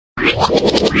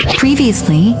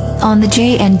Previously on the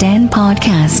Jay and Dan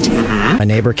podcast. My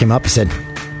neighbor came up and said,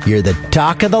 "You're the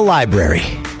talk of the library."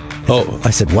 Oh. I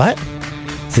said, "What?"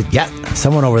 I said, "Yeah,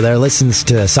 someone over there listens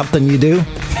to something you do."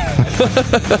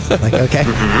 Like, okay.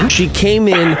 She came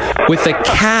in with a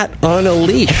cat on a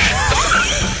leash.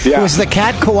 Yeah. Was the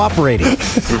cat cooperating?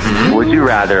 Would you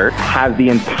rather have the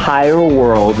entire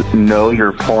world know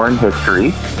your porn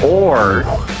history or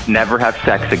never have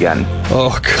sex again?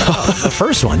 Oh, God. The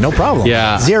first one, no problem.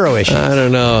 Yeah. Zero issue. I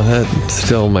don't know. That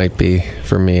still might be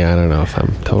for me. I don't know if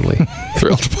I'm totally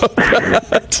thrilled about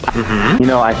that. You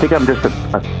know, I think I'm just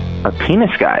a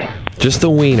penis guy. Just a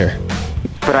wiener.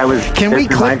 But I was. Can we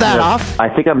clip that off? I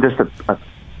think I'm just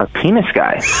a penis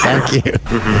guy. Thank you.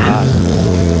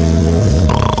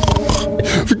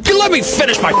 Let me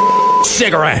finish my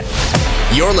cigarette.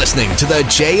 You're listening to the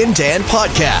Jay and Dan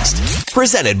podcast,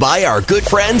 presented by our good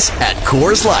friends at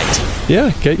Coors Light. Yeah,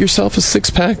 get yourself a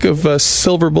 6-pack of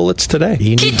Silver Bullets today.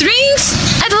 He drinks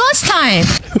at lunchtime.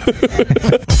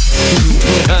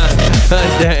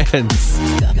 Dance.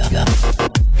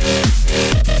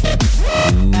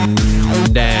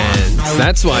 Dance.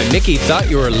 That's why Mickey thought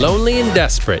you were lonely and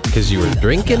desperate, because you were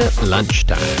drinking at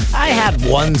lunchtime. I had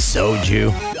one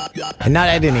soju. And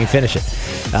I didn't even finish it.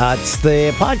 It's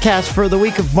the podcast for the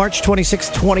week of March 26,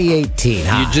 2018.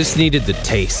 You just needed the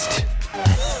taste.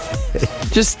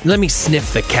 Just let me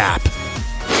sniff the cap.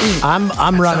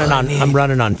 I'm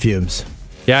running on fumes.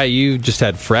 Yeah, you just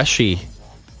had Freshie.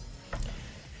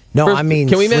 No, First, I mean,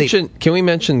 can we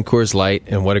mention Coors Light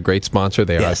and what a great sponsor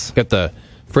they are? Yes. Got the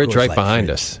fridge Coors right Light behind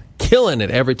fridge. us. Killing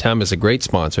it every time as a great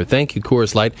sponsor. Thank you,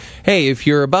 Coors Light. Hey, if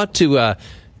you're about to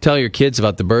tell your kids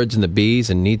about the birds and the bees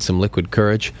and need some liquid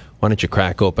courage, why don't you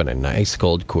crack open a nice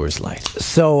cold Coors Light?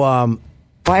 So,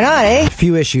 Why not, eh? a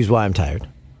few issues why I'm tired.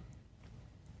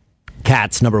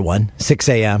 Cats, number one, 6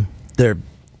 a.m.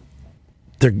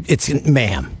 It's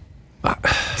mayhem.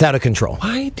 It's out of control.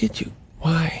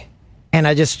 Why? And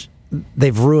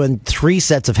they've ruined 3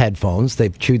 sets of headphones.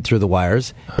 They've chewed through the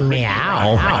wires.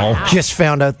 Meow. Just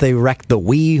found out they wrecked the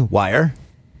Wii wire.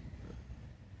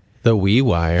 The Wii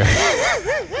wire.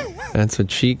 That's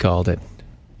what she called it.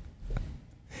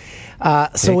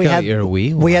 So we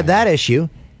had that issue.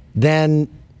 Then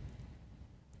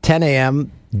 10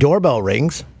 a.m. doorbell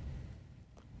rings.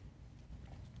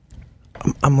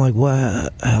 I'm like,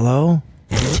 what? Hello?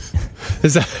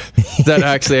 Is that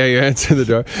actually how you answer the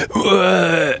door?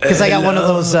 Because I got one of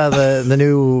those the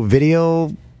new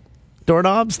video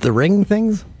doorknobs, the ring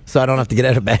things, so I don't have to get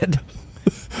out of bed.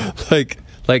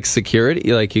 Like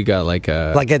security, like you got like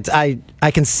a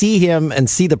I can see him and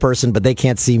see the person, but they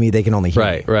can't see me. They can only hear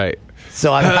me. Right.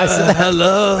 So I said that.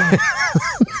 Hello.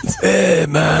 Hey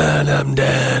man, I'm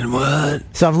Dan. What?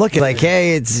 So I'm looking like,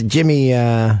 hey, it's Jimmy.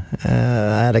 I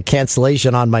had a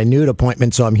cancellation on my nude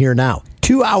appointment, so I'm here now.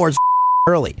 2 hours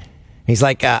early. He's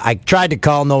like, I tried to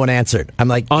call, no one answered. I'm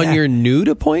like, on your nude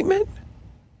appointment?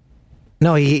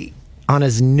 No, on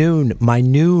his noon, my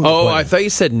noon. Oh, appointment. I thought you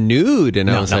said nude, and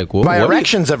I was like, my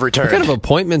erections have returned. What kind of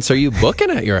appointments are you booking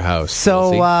at your house?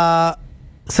 So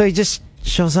he just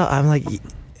shows up. I'm like,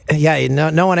 yeah,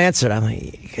 no one answered. I'm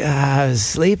like, I was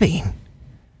sleeping.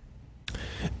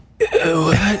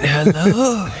 What?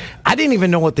 Hello? I didn't even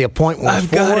know what the appointment was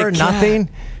for. Nothing.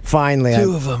 Finally,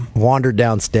 2 of them. Wandered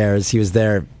downstairs. He was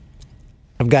there.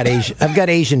 I've got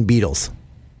Asian beetles.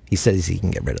 He says he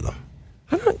can get rid of them.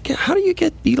 How do you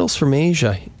get beetles from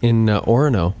Asia in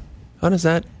Orono? How does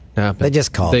that happen? They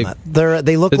just call them that.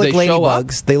 They look like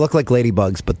ladybugs. They look like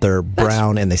ladybugs, but they're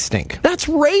brown and they stink. That's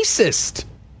racist.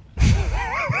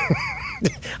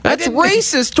 That's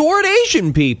racist toward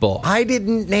Asian people. I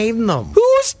didn't name them.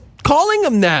 Who's calling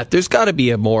them that? There's got to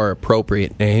be a more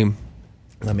appropriate name.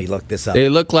 Let me look this up. They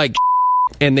look like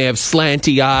and they have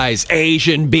slanty eyes.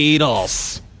 Asian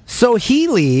beetles. So he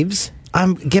leaves.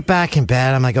 Get back in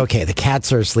bed. I'm like, okay, the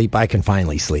cats are asleep. I can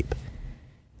finally sleep.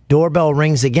 Doorbell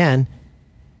rings again.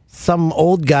 Some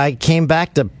old guy came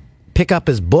back to pick up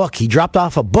his book. He dropped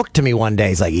off a book to me one day.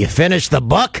 He's like, you finished the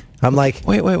book? I'm like,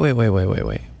 wait.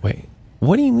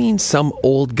 What do you mean some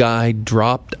old guy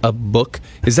dropped a book?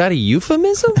 Is that a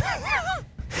euphemism?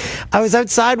 I was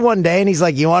outside one day and he's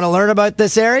like, you want to learn about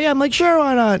this area? I'm like, sure,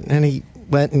 why not? And he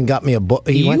went and got me a book.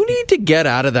 You need to get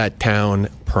out of that town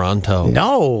pronto.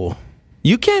 No.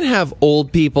 You can't have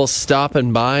old people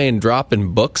stopping by and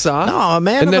dropping books off. No, a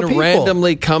man and of then the people.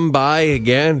 randomly come by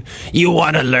again. You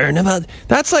want to learn about...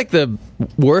 That's like the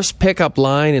worst pickup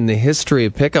line in the history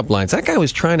of pickup lines. That guy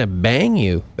was trying to bang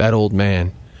you, that old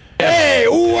man. Hey,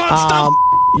 who wants to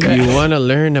You want to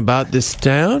learn about this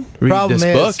town? Read Problem this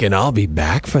is- book, and I'll be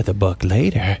back for the book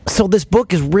later. So this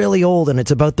book is really old, and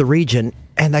it's about the region,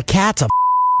 and the cats have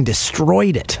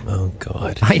destroyed it. Oh,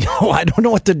 God. I know. I don't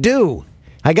know what to do.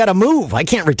 I got to move. I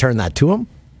can't return that to him.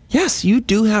 Yes, you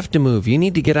do have to move. You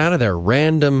need to get out of there.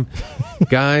 Random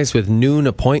guys with noon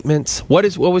appointments. What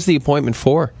was the appointment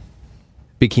for?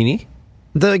 Bikini?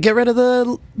 Get rid of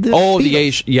the The beetle.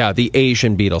 Asian, the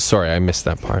Asian beetle. Sorry, I missed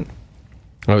that part.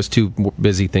 I was too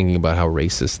busy thinking about how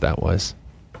racist that was.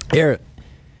 Here,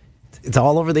 it's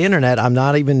all over the internet. I'm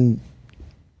not even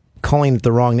calling it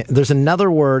the wrong name. There's another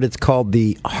word. It's called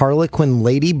the harlequin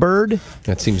ladybird.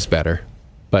 That seems better,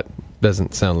 but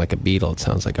doesn't sound like a beetle. It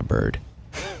sounds like a bird.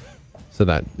 So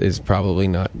that is probably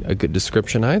not a good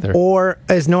description either. Or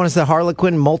is known as the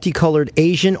harlequin multicolored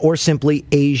Asian or simply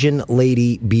Asian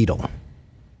lady beetle.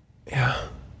 Yeah.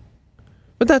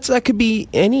 But that could be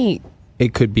any.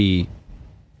 It could be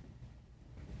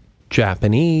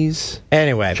Japanese,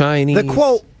 Anyway, Chinese, the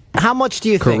quote, how much do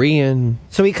you think? Korean,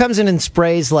 So he comes in and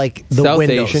sprays like the South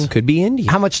windows. Asian, could be Indian.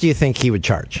 How much do you think he would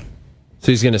charge?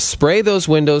 So he's going to spray those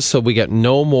windows so we get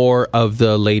no more of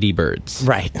the ladybirds.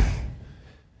 Right.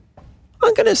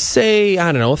 I'm going to say,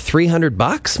 I don't know,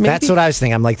 $300 maybe? That's what I was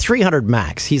thinking. I'm like 300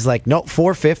 max. He's like, nope,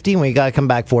 450 and we got to come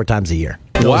back 4 times a year.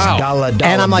 Wow. And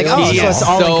I'm like, oh, He so is it's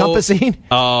all encompassing?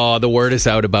 Oh, the word is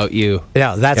out about you.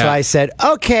 Yeah, that's Yeah. why I said,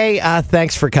 okay,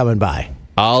 thanks for coming by.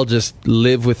 I'll just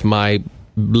live with my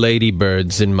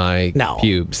ladybirds in my No.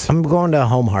 pubes. I'm going to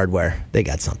Home Hardware. They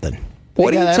got something. What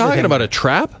They are you got talking everything. about? A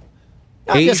trap?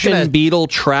 I'm just Asian gonna- beetle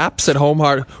traps at Home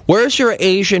Hard. Where's your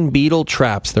Asian beetle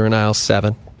traps? They're in aisle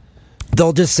 7.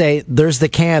 They'll just say, there's the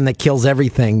can that kills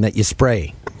everything that you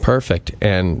spray. Perfect.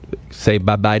 And say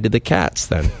bye-bye to the cats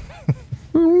then.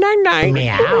 Night-night.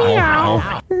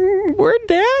 Meow. We're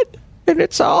dead. And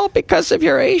it's all because of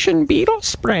your Asian beetle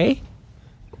spray.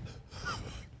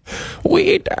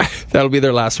 That'll be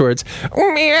their last words.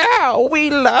 Meow. We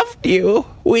loved you.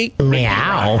 We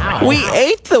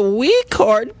ate the wee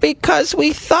cord because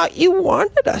we thought you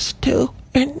wanted us to.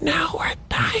 And now we're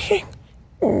dying.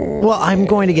 Well, I'm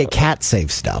going to get cat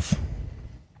safe stuff.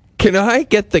 Can I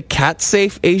get the cat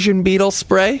safe Asian beetle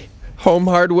spray? Home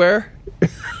Hardware?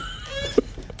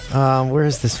 Where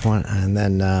is this one? And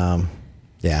then,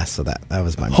 yeah, so that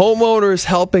was my... Homeowners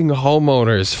helping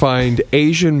homeowners find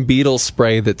Asian beetle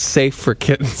spray that's safe for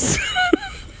kittens.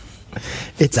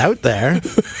 It's out there.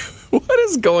 What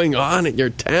is going on in your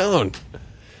town?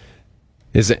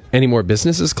 Is it any more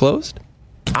businesses closed?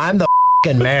 I'm the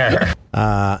f***ing mayor.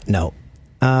 No.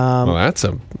 Well, that's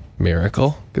a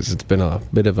miracle because it's been a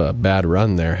bit of a bad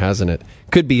run there, hasn't it?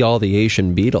 Could be all the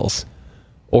Asian beetles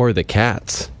or the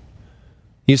cats.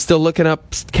 You still looking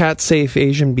up cat safe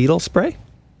Asian beetle spray?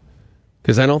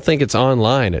 Because I don't think it's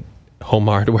online at Home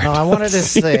Hardware. I wanted to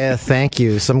say thank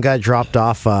you. Some guy dropped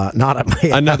off, not at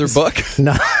my Another house. book?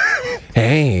 No.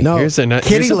 Hey, No, here's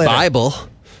kitty a litter. Bible.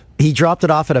 He dropped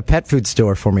it off at a pet food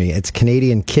store for me. It's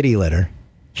Canadian kitty litter.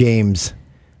 James.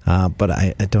 But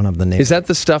I don't have the name. Is that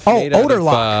the stuff made Odor out of...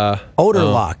 Lock. Odor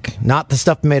Lock. Not the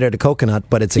stuff made out of coconut,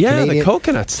 but it's a Yeah, the Canadian...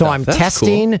 coconut So stuff. I'm That's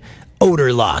testing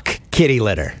Odor Lock kitty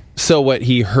litter. So what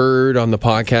he heard on the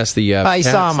podcast, the I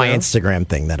saw on my now? Instagram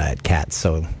thing that I had cats,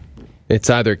 so... It's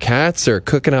either cats or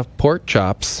cooking up pork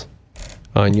chops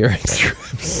on your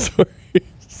Instagram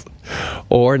stories.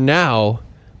 Or now,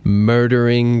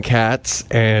 murdering cats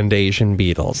and Asian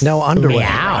beetles. No underwear.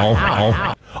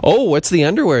 Meow. Oh, what's the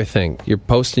underwear thing? You're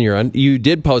posting you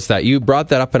did post that. You brought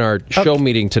that up in our show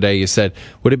meeting today. You said,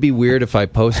 would it be weird if I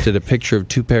posted a picture of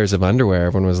 2 pairs of underwear?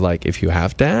 Everyone was like, if you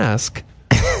have to ask.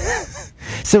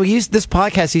 So this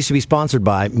podcast used to be sponsored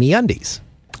by MeUndies.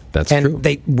 That's And true.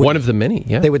 they would- One of the many,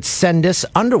 yeah. They would send us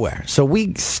underwear. So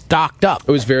we stocked up.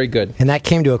 It was very good. And that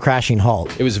came to a crashing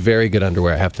halt. It was very good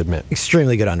underwear, I have to admit.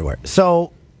 Extremely good underwear.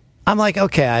 So I'm like,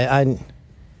 okay,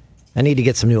 I need to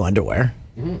get some new underwear.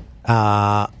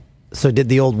 So did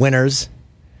the old Winners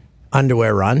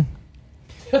underwear run.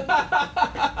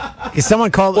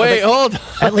 Someone called. Wait, hold.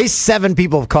 At least 7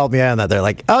 people have called me on that. They're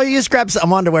like, "Oh, you just grabbed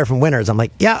some underwear from Winners." I'm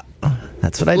like, "Yeah,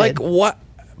 that's what I Like did." what?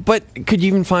 But could you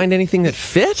even find anything that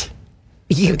fit?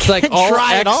 You It's like can't all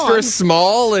try it extra on.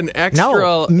 small and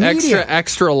No, medium.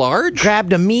 extra large.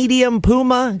 Grabbed a medium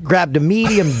Puma, grabbed a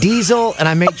medium Diesel, and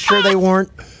I made sure they weren't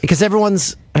because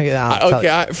everyone's.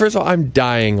 Okay, first of all, I'm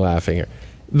dying laughing here.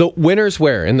 The Winners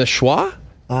where? In the Schwa?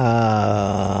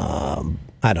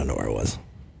 I don't know where it was.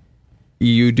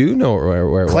 You do know where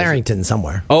it was. Clarendon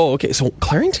somewhere. Oh, okay. So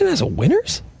Clarendon has a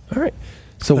Winners? All right.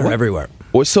 So They're what- everywhere.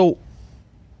 So,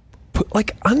 put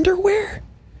like underwear?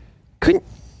 Couldn't?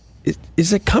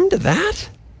 Is it come to that?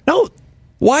 No,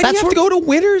 Why do you have to go to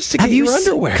Winners to get your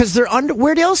underwear? Because they're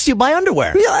where else do you buy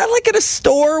underwear? Yeah, like at a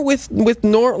store with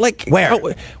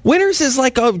Where? Winners is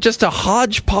like just a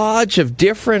hodgepodge of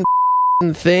different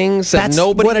things that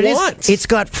nobody what it wants. It's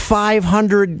got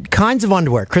 500 kinds of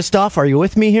underwear. Christoph, are you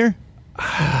with me here?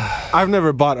 I've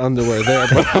never bought underwear there,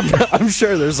 but I'm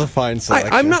sure there's a fine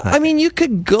selection. I'm not. I mean, you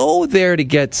could go there to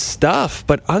get stuff,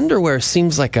 but underwear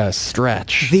seems like a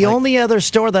stretch. The only other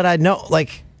store that I know,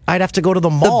 I'd have to go to the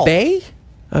mall. The Bay?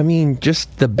 I mean,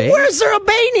 just the Bay. Where's there a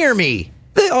Bay near me?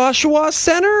 The Oshawa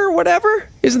Center or whatever?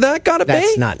 Isn't that got a Bay?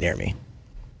 That's not near me.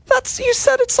 You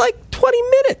said it's like 20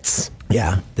 minutes.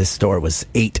 Yeah, this store was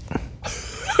 8.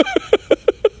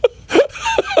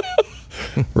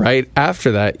 Right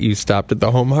after that, you stopped at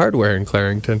the Home Hardware in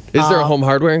Clarington. Is there a Home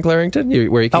Hardware in Clarington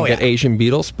where you can get Asian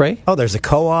beetle spray? Oh, there's a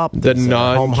Co-op. The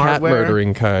non-cat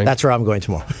murdering kind. That's where I'm going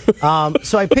tomorrow.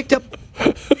 So I picked up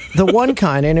the one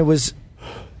kind, and it was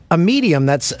a medium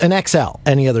that's an XL.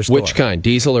 Any other store? Which kind?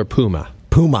 Diesel or Puma?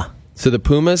 Puma. So the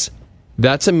Pumas,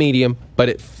 that's a medium, but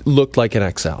it looked like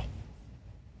an XL.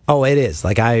 Oh, it is.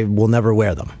 I will never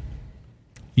wear them.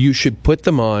 You should put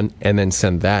them on and then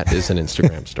send that as an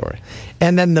Instagram story.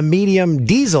 And then the medium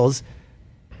diesels,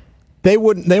 they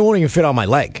won't even fit on my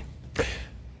leg.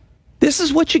 This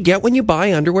is what you get when you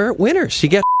buy underwear at Winners. You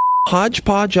get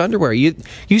hodgepodge underwear.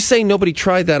 You say nobody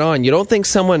tried that on. You don't think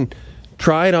someone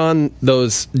tried on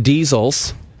those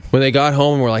diesels when they got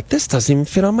home and were like, this doesn't even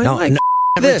fit on my leg.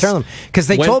 Never return them. Because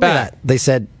they told me that. They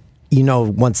said,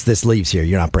 once this leaves here,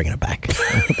 you're not bringing it back.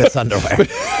 This underwear.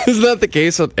 Isn't that the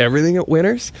case with everything at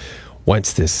Winners?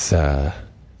 Once this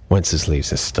leaves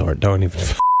the store, don't even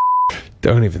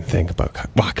think about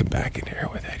walking back in here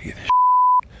with any of this.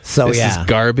 So this is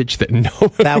garbage that no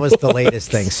one that was the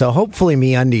latest thing. So hopefully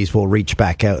MeUndies will reach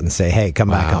back out and say, hey, come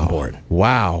back on board.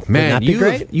 Wow. Man,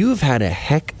 you've had a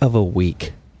heck of a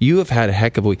week.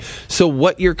 So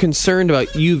what you're concerned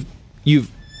about, you've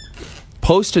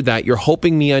posted that. You're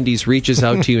hoping MeUndies reaches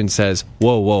out to you and says,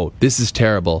 whoa, this is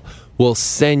terrible. We'll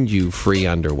send you free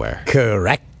underwear.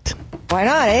 Correct. Why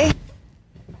not, eh?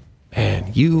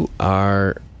 Man, you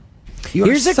are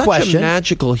Here's such a question. A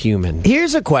magical human.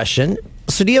 Here's a question.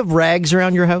 So do you have rags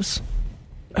around your house?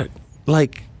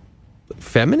 Like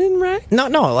feminine rags? No,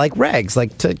 like rags,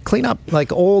 like to clean up,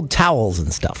 like old towels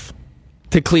and stuff.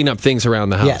 To clean up things around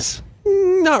the house? Yes.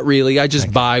 Not really. I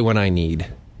just buy when I need.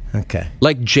 Okay.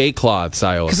 Like J-cloths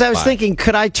I always Because I was thinking,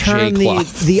 could I turn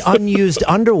J-cloths. the unused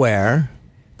underwear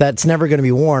that's never going to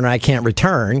be worn and I can't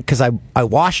return because I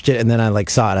washed it and then I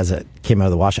saw it as it came out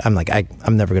of the wash. I'm like,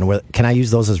 I'm never going to wear it. Can I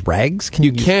use those as rags?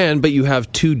 You can, but you have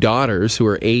 2 daughters who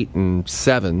are 8 and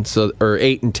 7, or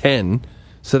 8 and 10,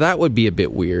 so that would be a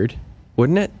bit weird,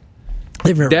 wouldn't it?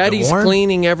 Daddy's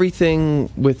cleaning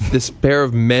everything with this pair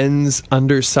of men's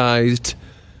undersized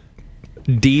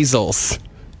diesels.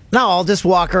 No, I'll just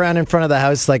walk around in front of the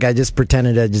house like I just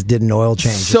pretended I just did an oil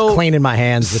change, just cleaning my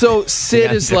hands. So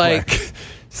Sid is like,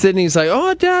 Sydney's like,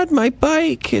 oh, Dad, my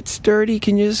bike, it's dirty.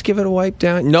 Can you just give it a wipe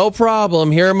down? No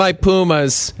problem. Here are my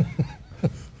Pumas.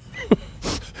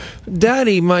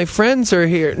 Daddy, my friends are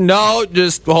here. No,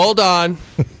 just hold on.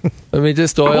 Let me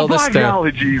just oil this down.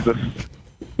 Jesus.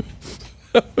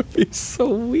 That would be so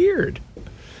weird.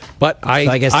 But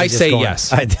I say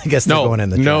yes. I guess they're going in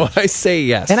the trash. No, I say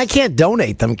yes. And I can't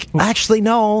donate them. Actually,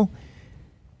 no.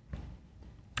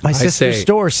 My sister's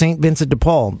store, St. Vincent de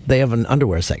Paul, they have an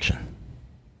underwear section.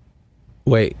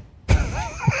 Wait.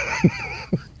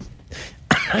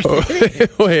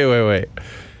 Wait.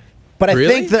 But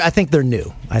Really? I think they're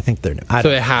new. So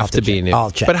they have to be new.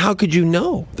 I'll check. But how could you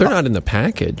know? They're not in the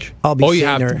package. I'll be you seeing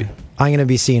have her. to be. I'm going to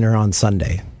be seeing her on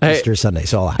Sunday, Easter Sunday.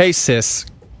 So I'll ask. Hey, sis.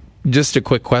 Just a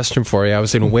quick question for you. I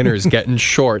was in Winners getting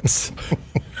shorts.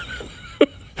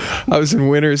 I was in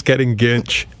Winners getting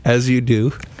Ginch, as you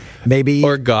do. Maybe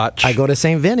or Gotch. I go to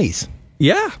St. Vinny's.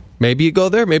 Yeah, maybe you go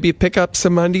there. Maybe you pick up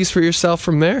some undies for yourself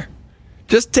from there.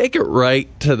 Just take it right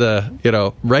to the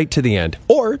end,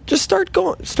 or just start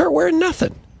wearing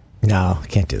nothing. No, I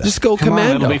can't do that. Just go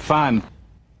commando. It'll be fun.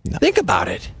 No. Think about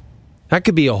it. That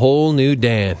could be a whole new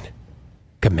Dan.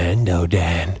 Commando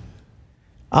Dan.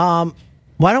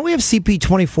 Why don't we have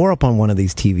CP24 up on one of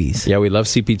these TVs? Yeah, we love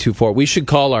CP24. We should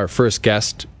call our first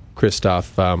guest,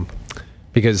 Christoph,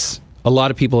 because a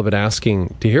lot of people have been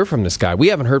asking to hear from this guy. We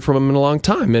haven't heard from him in a long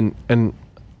time, and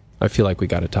I feel like we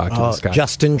got to talk to this guy.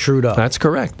 Justin Trudeau. That's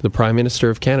correct, the Prime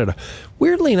Minister of Canada.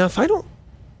 Weirdly enough,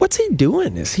 what's he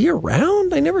doing? Is he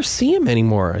around? I never see him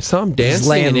anymore. I saw him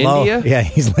dancing in low. India. Yeah,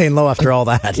 he's laying low after all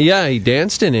that. Yeah, he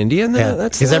danced in India, and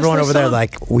that's because everyone over there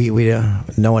we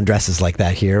no one dresses like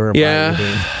that here. Yeah,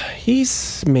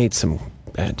 he's made some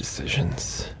bad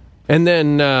decisions. And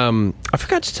then I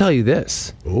forgot to tell you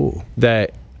this. Ooh.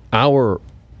 That our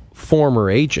former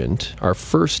agent, our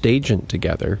first agent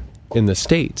together in the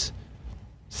States,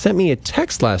 sent me a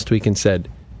text last week and said,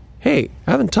 "Hey,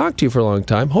 I haven't talked to you for a long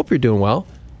time. Hope you're doing well.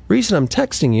 Reason I'm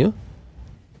texting you,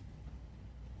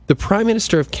 the Prime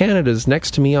Minister of Canada is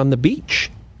next to me on the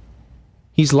beach.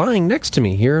 He's lying next to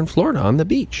me here in Florida on the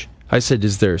beach." I said,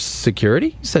 "Is there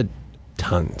security?" He said,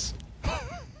 "Tons."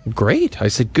 Great. I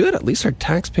said, "Good. At least our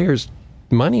taxpayers'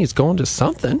 money is going to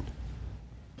something."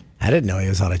 I didn't know he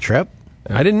was on a trip.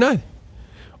 I didn't know.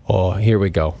 Oh, here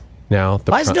we go. Now,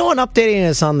 Why is no one updating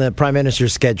us on the Prime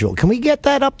Minister's schedule? Can we get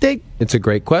that update? It's a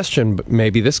great question, but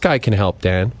maybe this guy can help,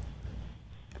 Dan.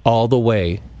 All the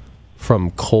way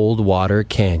from Coldwater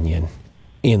Canyon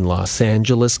in Los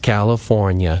Angeles,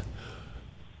 California.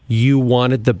 You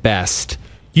wanted the best.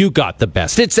 You got the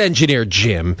best. It's Engineer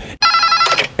Jim.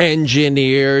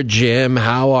 Engineer Jim,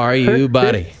 how are you,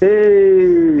 buddy?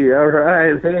 Hey, all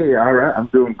right. Hey, all right. I'm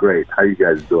doing great. How you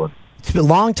guys doing? It's been a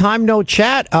long time no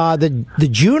chat. The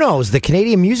Junos, the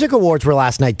Canadian Music Awards were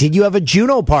last night. Did you have a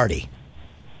Juno party?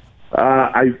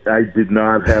 I did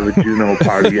not have a Juno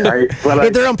party.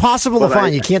 They're impossible to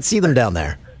find. You can't see them down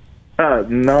there.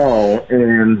 No,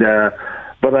 and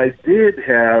but I did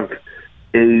have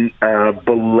a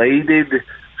belated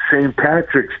St.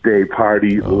 Patrick's Day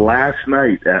party last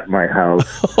night at my house,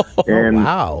 and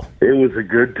wow, it was a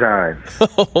good time.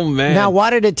 Oh man! Now, why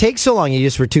did it take so long? You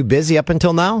just were too busy up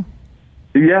until now?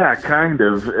 Yeah, kind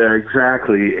of,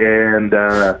 exactly, and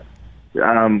it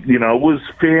was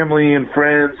family and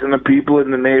friends and the people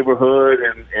in the neighborhood,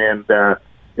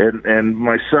 and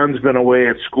my son's been away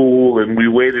at school, and we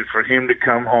waited for him to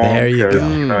come home. There you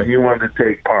go. He wanted to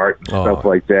take part and stuff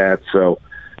like that, so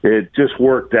it just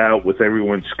worked out with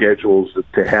everyone's schedules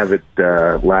to have it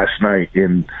last night,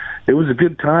 and it was a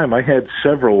good time. I had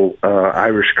several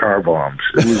Irish car bombs.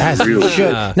 It was As really you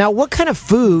should. good. Now, what kind of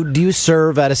food do you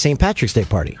serve at a St. Patrick's Day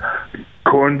party?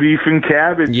 Corned beef and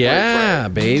cabbage. Yeah,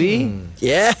 baby.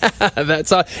 Yeah,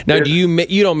 that's all. Now, do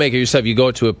you don't make it yourself? You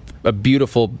go to a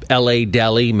beautiful L.A.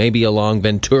 deli, maybe along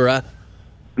Ventura?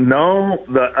 No,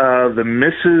 the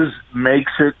missus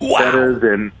makes it better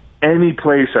than any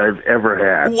place I've ever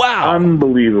had. Wow.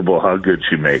 Unbelievable how good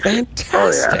she makes it.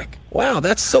 Fantastic. Oh, Wow,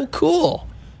 that's so cool.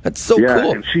 That's so yeah,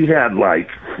 cool. and she had 4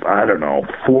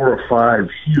 or 5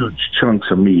 huge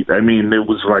chunks of meat. I mean, it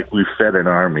was like we fed an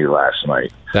army last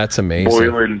night. That's amazing.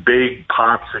 Boiling big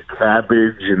pots of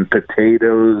cabbage and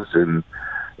potatoes and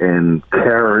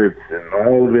carrots and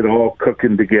all of it all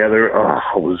cooking together. Oh,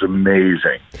 it was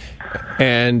amazing.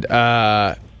 And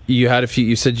you had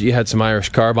you said you had some Irish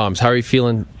car bombs. How are you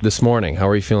feeling this morning? How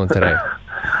are you feeling today?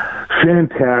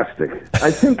 Fantastic.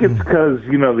 I think it's because,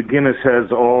 the Guinness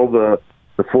has all the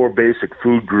 4 basic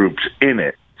food groups in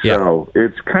it. So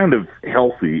it's kind of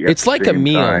healthy. It's like a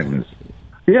meal. Time.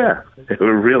 Yeah, it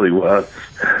really was.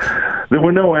 There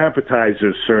were no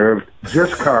appetizers served,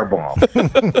 just car bomb.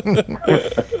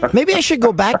 Maybe I should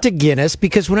go back to Guinness,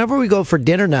 because whenever we go for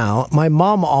dinner now, my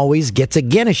mom always gets a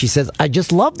Guinness. She says, I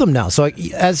just love them now. So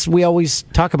as we always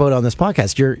talk about on this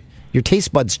podcast, your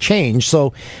taste buds change.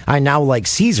 So I now like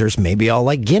Caesars. Maybe I'll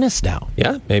like Guinness now.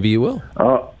 Yeah, maybe you will.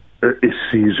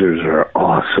 Caesars are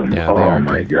awesome. Yeah, they are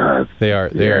my God. They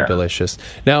are delicious.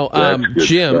 Now, That's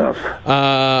Jim,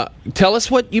 good tell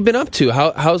us what you've been up to.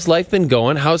 How's life been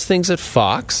going? How's things at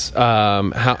Fox?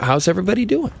 How's everybody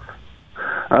doing?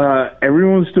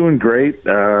 Everyone's doing great.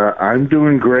 I'm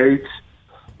doing great.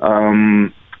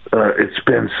 It's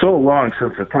been so long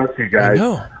since I talked to you guys.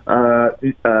 I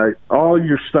know. All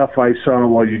your stuff I saw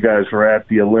while you guys were at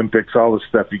the Olympics, all the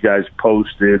stuff you guys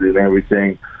posted and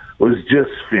everything was just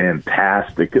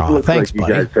fantastic. It looked thanks, like you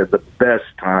buddy. guys had the best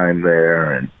time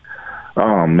there, and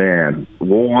oh man,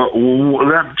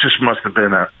 that just must have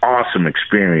been an awesome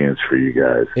experience for you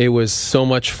guys. It was so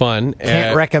much fun.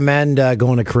 Can't recommend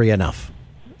going to Korea enough.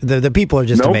 The people are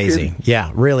just amazing. Kidding. Yeah,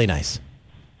 really nice.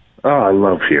 Oh, I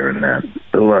love hearing that.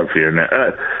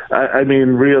 I mean,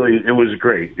 really, it was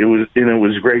great. It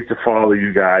was great to follow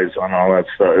you guys on all that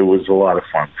stuff. It was a lot of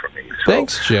fun for me. So,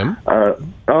 thanks, Jim.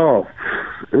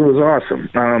 It was awesome.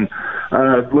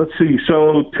 Let's see.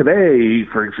 So today,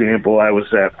 for example, I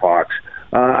was at Fox.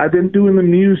 I've been doing the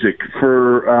music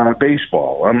for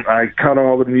baseball. I cut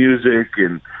all the music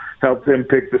and help them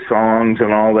pick the songs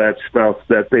and all that stuff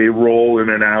that they roll in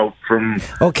and out from.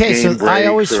 Okay, so I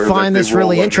always find this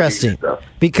really interesting, stuff.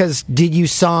 because did you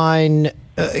sign?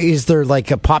 Is there like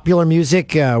a popular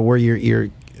music where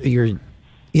you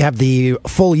have the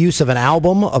full use of an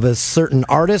album of a certain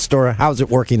artist, or how's it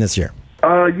working this year?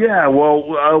 Yeah,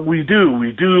 well, we do.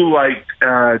 We do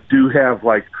have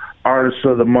artist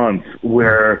of the month,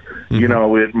 where you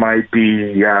know it might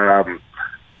be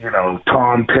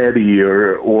Tom Petty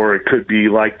or it could be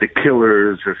like the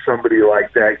Killers or somebody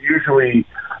like that. Usually,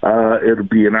 it'll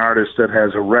be an artist that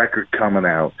has a record coming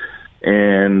out.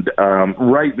 And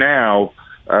right now,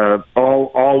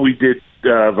 all we did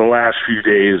the last few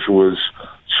days was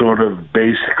sort of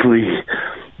basically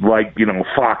like,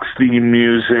 Fox theme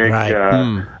music,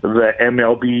 the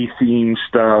MLB theme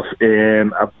stuff,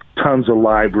 and tons of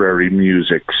library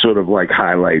music, sort of like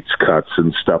highlights, cuts,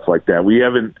 and stuff like that. We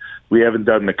haven't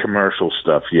done the commercial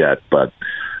stuff yet, but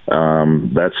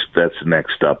that's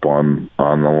next up on the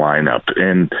lineup.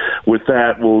 And with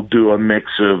that, we'll do a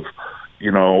mix of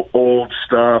old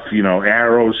stuff,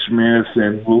 Aerosmith,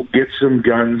 and we'll get some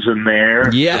Guns in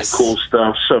there. Yes. Some cool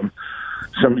stuff, some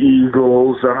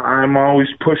Eagles. I'm always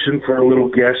pushing for a little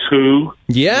Guess Who.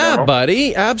 Yeah,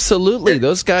 buddy. Absolutely.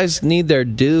 Those guys need their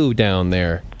due down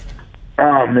there.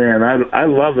 Oh, man, I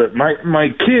love it. My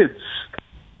kids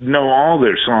know all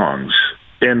their songs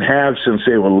and have since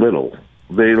they were little.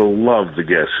 They'll love the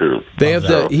Guess Who. They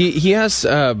have he has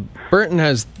Burton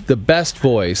has the best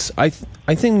voice. I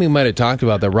think we might have talked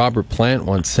about that. Robert Plant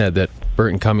once said that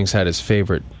Burton Cummings had his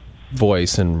favorite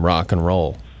voice in rock and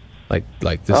roll. Like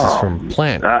this is from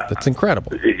Plant. That's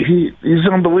incredible. He's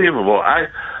unbelievable.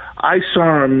 I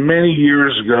saw him many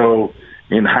years ago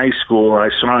in high school. I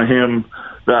saw him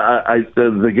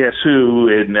the Guess Who,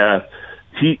 and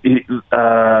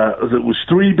it was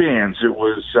three bands. It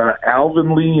was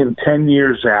Alvin Lee and 10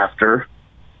 Years After,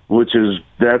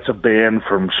 that's a band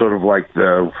from sort of like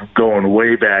going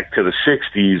way back to the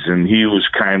 60s, and he was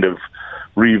kind of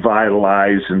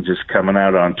revitalized and just coming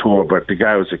out on tour. But the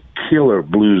guy was a killer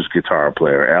blues guitar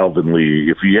player, Alvin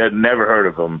Lee. If you had never heard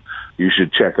of him, you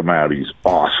should check him out. He's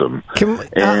awesome.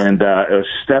 And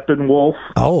Steppenwolf.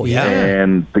 Oh, yeah.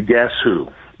 And the Guess Who.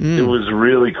 It was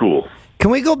really cool. Can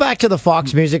we go back to the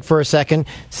Fox music for a second?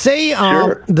 Say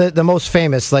Sure. the most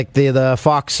famous, like the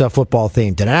Fox football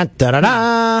theme.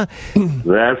 Da-da-da-da-da.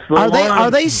 That's the one.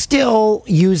 Are they still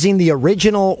using the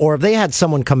original, or have they had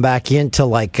someone come back in to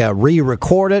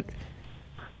re-record it?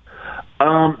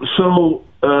 So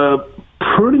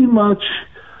pretty much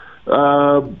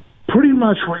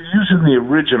we're using the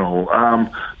original.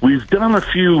 We've done a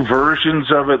few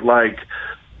versions of it, like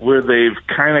where they've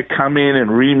kind of come in and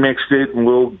remixed it, and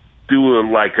we'll do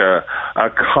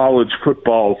a college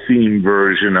football theme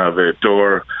version of it,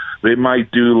 or they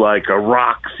might do like a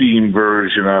rock theme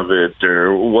version of it,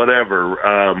 or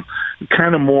whatever.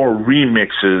 Kind of more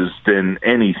remixes than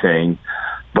anything,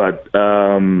 but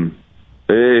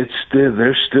it's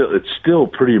still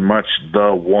pretty much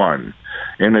the one.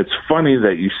 And it's funny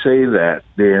that you say that,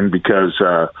 Dan, because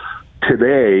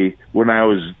today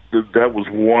that was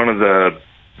one of the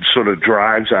sort of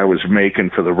drives I was making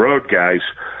for the road guys.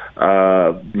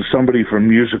 Somebody from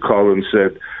Music Hall and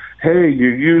said, "Hey,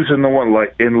 you're using the one,"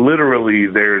 and literally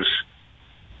there's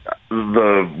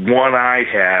the one I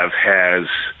have has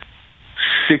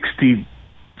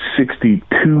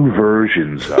 62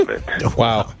 versions of it.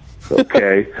 Wow.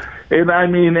 Okay. And I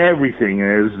mean, everything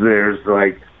there's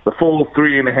like the full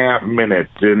 3.5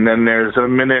 minutes, and then there's a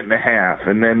minute and a half,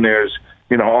 and then there's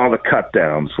all the cut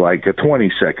downs, like a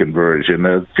 20-second version,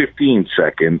 a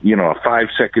 15-second, a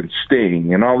 5-second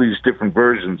sting, and all these different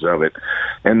versions of it.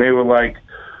 And they were like,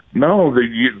 no,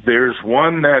 there's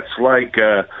one that's like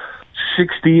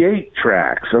 68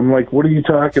 tracks. I'm like, what are you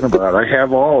talking about? I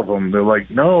have all of them. They're like,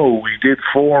 no, we did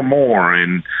 4 more,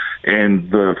 and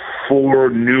the 4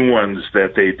 new ones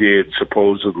that they did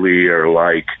supposedly are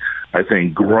like, I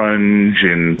think, grunge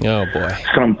and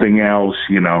something else,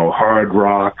 hard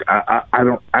rock. I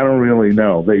don't really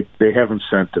know. They haven't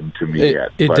sent them to me yet.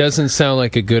 It doesn't sound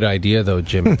like a good idea, though,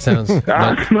 Jim. It sounds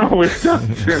no, it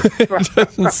doesn't. It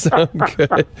doesn't sound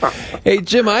good. Hey,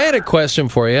 Jim, I had a question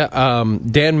for you.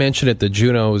 Dan mentioned it. The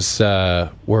Junos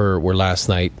were last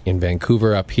night in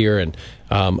Vancouver up here, and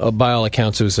by all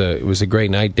accounts, it was a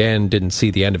great night. Dan didn't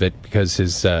see the end of it because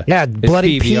his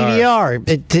bloody PVR.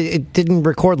 It didn't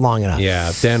record long enough.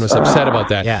 Yeah, Dan was upset about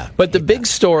that. Yeah, but the big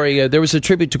story, there was a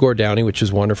tribute to Gord Downie, which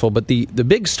is wonderful. But the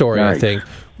big story, I think,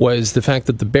 was the fact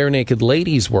that the Bare Naked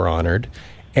Ladies were honored,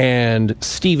 and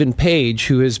Stephen Page,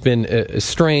 who has been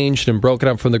estranged and broken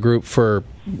up from the group for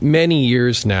many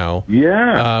years now,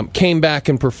 came back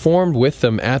and performed with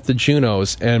them at the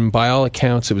Junos, and by all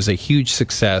accounts, it was a huge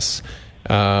success.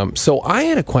 So I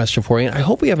had a question for you, and I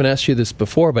hope we haven't asked you this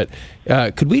before, but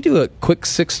could we do a quick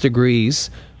 6 degrees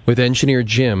with engineer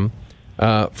Jim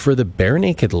for the Bare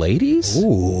Naked Ladies?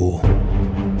 Ooh.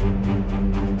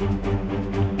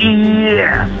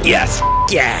 Yes. Yes.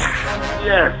 Yeah.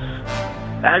 Yes.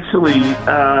 Actually,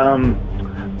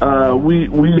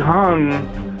 we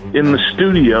hung in the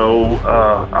studio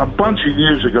a bunch of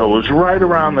years ago. It was right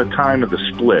around the time of the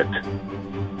split,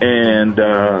 and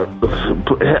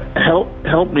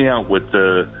help me out with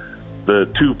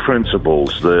the two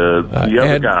principals. The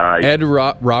other guy, Ed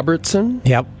Robertson.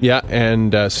 Yep. Yeah,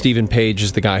 and Stephen Page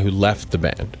is the guy who left the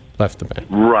band.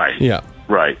 Right. Yeah.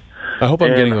 Right. I hope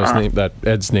I'm getting that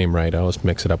Ed's name right. I always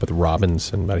mix it up with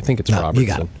Robinson, but I think it's Robertson. You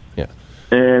got it. Yeah.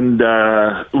 And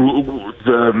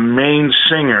the main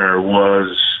singer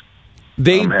was.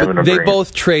 They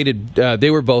both traded. They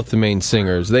were both the main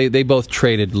singers. They both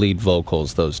traded lead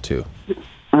vocals. Those two.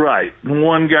 Right.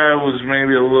 One guy was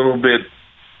maybe a little bit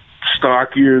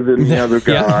stockier than the other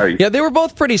guy. Yeah, they were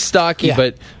both pretty stocky,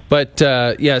 but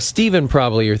Steven,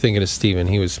 probably you're thinking of Steven.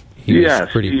 He was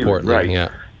pretty Steven, portly. right. Yeah.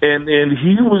 And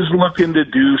he was looking to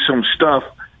do some stuff,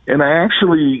 and I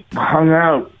actually hung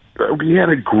out. We had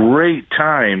a great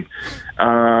time.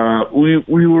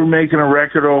 We were making a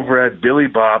record over at Billy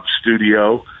Bob's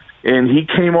studio, and he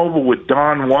came over with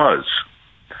Don Was.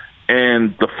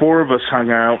 And the four of us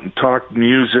hung out and talked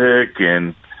music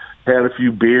and had a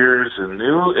few beers, and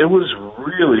it was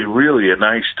really, really a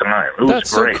nice time. It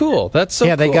was great. So cool. That's so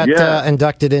cool. They got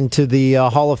inducted into the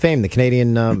Hall of Fame, the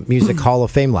Canadian Music Hall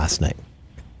of Fame last night.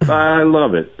 I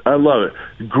love it.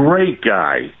 Great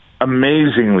guy.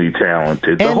 Amazingly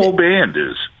talented. The whole band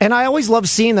is. And I always love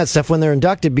seeing that stuff when they're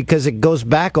inducted because it goes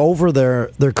back over their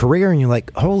career, and you're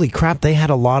like, holy crap, they had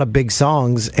a lot of big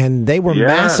songs, and they were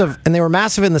massive, and they were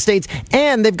massive in the States,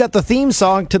 and they've got the theme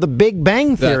song to the Big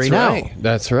Bang Theory now.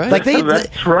 That's right. Like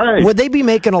That's right. Would they be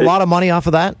making a lot of money off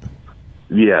of that?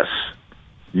 Yes.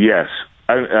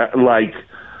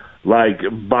 Like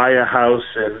buy a house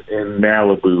in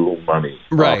Malibu money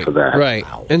off of that. Right.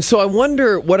 Wow. And so I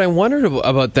wondered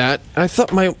about that. I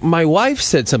thought my wife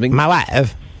said something. My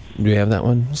wife. Do you have that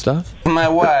one, Stuff? My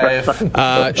wife.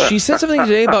 She said something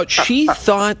today about she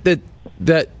thought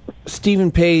that Stephen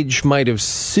Page might have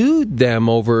sued them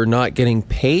over not getting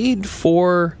paid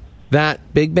for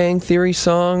that Big Bang Theory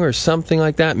song or something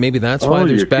like that. Maybe that's why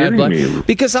there's bad blood. Me.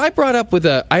 Because I brought up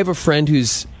I have a friend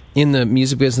who's in the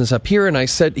music business up here, and I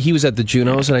said he was at the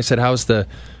Junos, and I said, how's the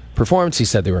performance? He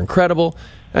said they were incredible.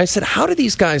 And I said, how do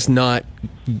these guys not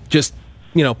just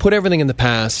put everything in the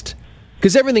past?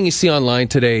 Because everything you see online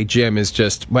today, Jim, is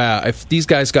just, wow, if these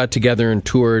guys got together and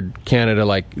toured Canada,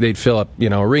 like they'd fill up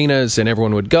arenas and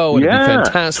everyone would go, and it'd be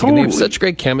fantastic. Totally. And they have such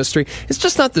great chemistry. It's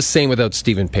just not the same without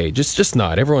Stephen Page. It's just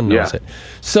not. Everyone knows it.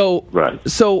 So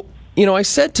I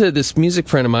said to this music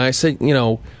friend of mine, I said,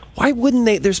 why wouldn't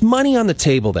they? There's money on the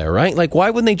table there, right? Like, why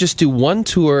wouldn't they just do one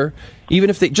tour, even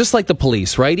if they, just like the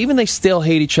Police, right? Even they still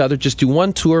hate each other, just do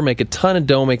one tour, make a ton of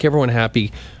dough, make everyone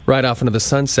happy, right off into the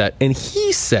sunset. And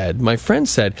he said, my friend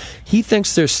said, he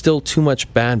thinks there's still too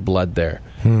much bad blood there.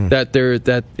 That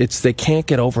they can't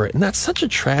get over it, and that's such a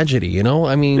tragedy.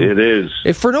 I mean, it is.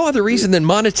 If for no other reason than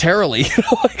monetarily,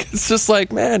 it's just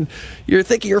like, man, you're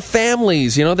thinking your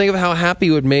families. Think of how happy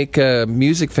it would make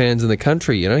music fans in the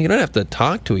country. You don't have to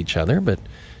talk to each other, but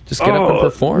just get up and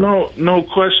perform. No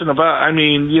question about. I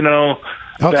mean,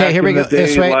 Okay, here we go.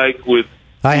 This way. Like with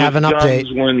I have an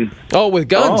update. With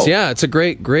Guns, yeah, it's a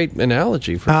great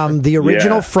analogy. The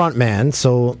original frontman,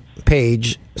 so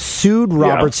Page, sued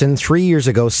Robertson 3 years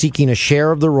ago, seeking a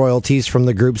share of the royalties from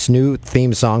the group's new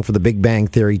theme song for the Big Bang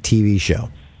Theory TV show.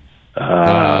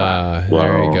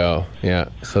 There you go. Yeah,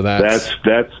 so that's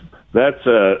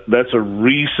a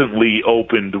recently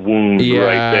opened wound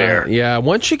right there. Yeah,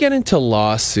 once you get into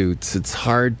lawsuits, it's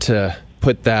hard to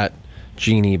put that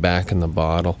genie back in the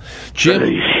bottle.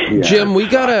 Jim, we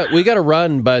gotta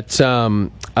run, but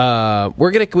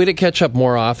we're gonna catch up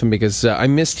more often because I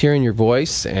missed hearing your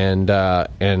voice and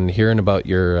hearing about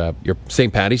your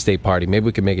St. Paddy's Day party. Maybe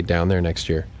we could make it down there next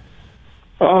year.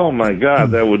 Oh my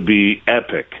God, that would be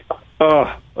epic! Oh,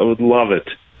 I would love it.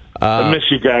 I miss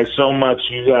you guys so much.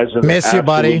 You guys are the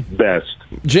absolute best.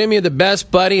 Jim, you're the best,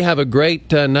 buddy. Have a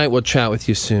great night. We'll chat with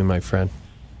you soon, my friend.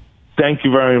 Thank you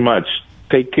very much.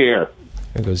 Take care.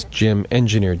 There goes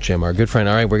Engineer Jim, our good friend.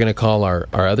 All right, we're going to call our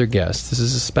other guest. This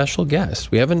is a special guest.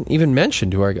 We haven't even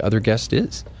mentioned who our other guest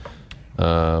is.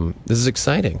 This is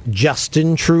exciting.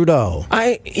 Justin Trudeau.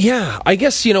 I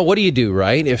guess, what do you do,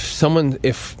 right?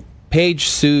 If Page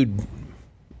sued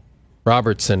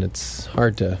Robertson, it's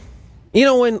hard to...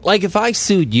 if I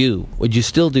sued you, would you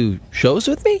still do shows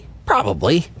with me?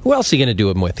 Probably. Who else are you going to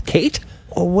do them with? Kate?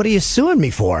 Well, what are you suing me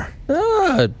for?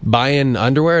 Buying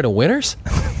underwear at a Winners?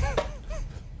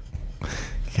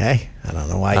 Okay, I don't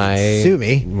know why you'd sue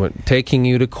me. Taking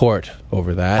you to court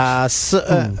over that.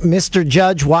 Mr.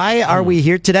 Judge, why are we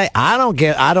here today? I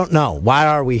don't know. Why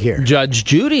are we here? Judge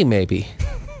Judy, maybe.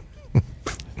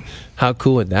 How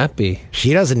cool would that be?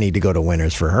 She doesn't need to go to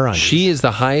Winners for her undies. She is the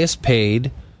highest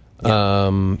paid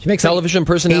She makes television like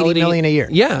personality. $80 million a year.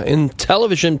 Yeah, in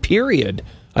television, period.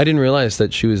 I didn't realize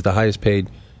that she was the highest paid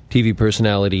TV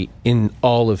personality in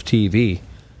all of TV,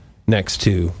 next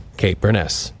to Kate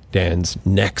Burness, Dan's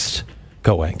next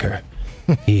co-anchor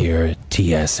here at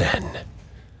TSN. It'd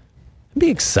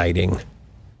be exciting.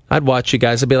 I'd watch you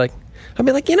guys. I'd be like,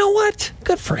 you know what?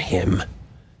 Good for him.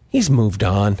 He's moved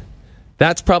on.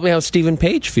 That's probably how Stephen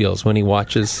Page feels when he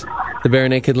watches the Bare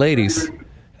Naked Ladies.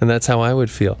 And that's how I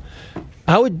would feel.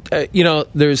 I would,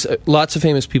 there's lots of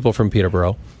famous people from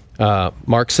Peterborough.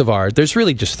 Mark Savard. There's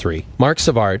really just three. Mark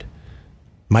Savard.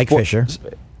 Mike Fisher.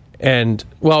 And,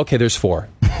 there's four.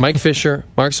 Mike Fisher,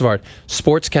 Mark Savard,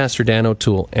 sportscaster Dan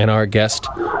O'Toole, and our guest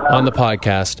on the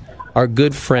podcast, our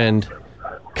good friend,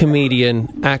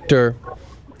 comedian, actor,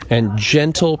 and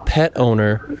gentle pet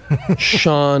owner,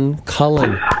 Sean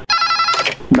Cullen.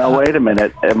 Now, wait a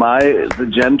minute. Am I the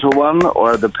gentle one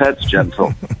or the pet's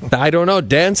gentle? I don't know.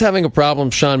 Dan's having a problem,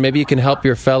 Sean. Maybe you can help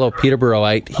your fellow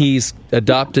Peterboroughite. He's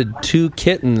adopted 2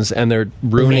 kittens, and they're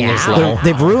ruining his life.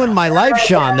 They've ruined my life,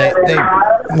 Sean. They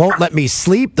won't let me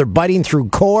sleep. They're biting through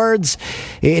cords.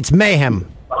 It's mayhem.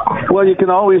 Well, you can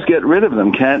always get rid of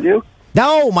them, can't you?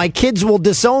 No, my kids will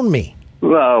disown me.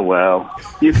 Oh, well.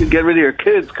 You could get rid of your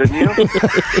kids, couldn't you?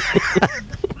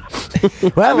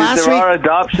 Well, there are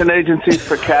adoption agencies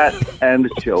for cats and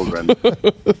children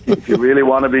if you really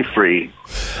want to be free.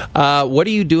 What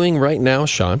are you doing right now,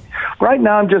 Sean? Right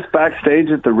now, I'm just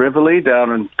backstage at the Rivoli down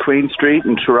on Queen Street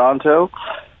in Toronto.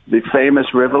 The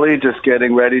famous Rivoli, just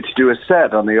getting ready to do a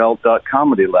set on the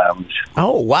Alt.Comedy Lounge.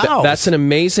 Oh, wow. That's an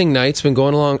amazing night. It's been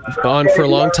going on for a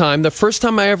long time. The first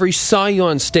time I ever saw you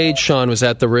on stage, Sean, was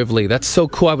at the Rivoli. That's so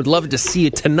cool. I would love to see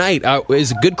you tonight.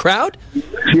 Is it a good crowd?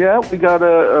 Yeah, we got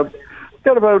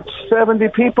about 70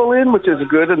 people in, which is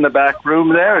good in the back room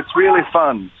there. It's really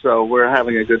fun. So we're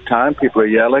having a good time. People are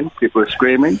yelling. People are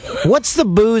screaming. What's the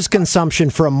booze consumption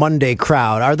for a Monday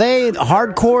crowd? Are they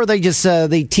hardcore or are they just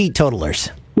the teetotalers?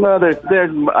 No, they're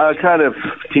kind of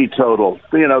teetotal.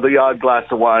 You know, the odd glass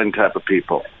of wine type of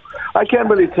people. I can't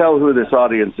really tell who this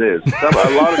audience is. A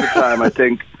lot of the time, I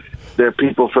think they're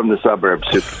people from the suburbs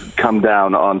who come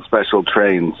down on special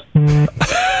trains.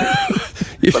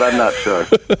 But I'm not sure.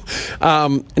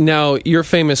 Now, you're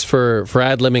famous for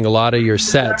ad-libbing a lot of your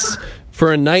sets.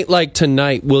 For a night like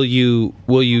tonight, will you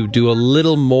do a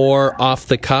little more off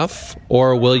the cuff,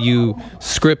 or will you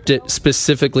script it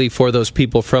specifically for those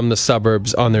people from the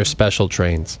suburbs on their special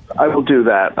trains? I will do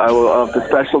that. I will of the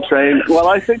special train. Well,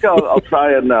 I think I'll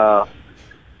try and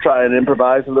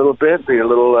improvise a little bit, be a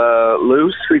little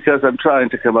loose, because I'm trying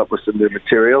to come up with some new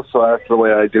material. So that's the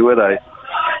way I do it. I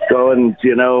go and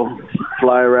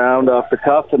fly around off the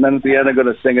cuff, and then at the end I'm going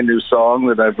to sing a new song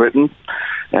that I've written.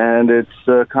 And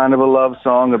it's kind of a love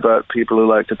song about people who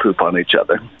like to poop on each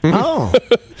other. Oh.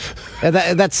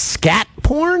 That's scat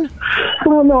porn?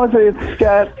 Well, no, I'd say it's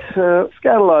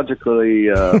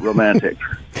scatologically romantic.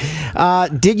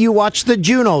 Did you watch the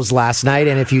Junos last night?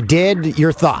 And if you did,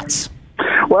 your thoughts?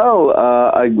 Well,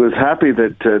 I was happy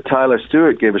that Tyler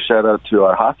Stewart gave a shout-out to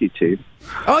our hockey team.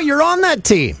 Oh, you're on that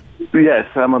team? Yes,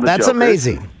 I'm on the That's Jokers.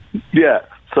 Amazing. Yeah.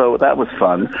 So that was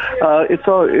fun. It's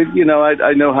all,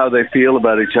 I know how they feel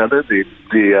about each other,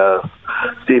 the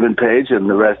Stephen Page and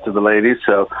the rest of the ladies.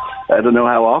 So I don't know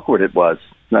how awkward it was.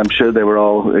 I'm sure they were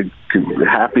all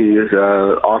happy,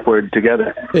 awkward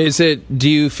together.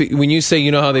 When you say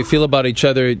you know how they feel about each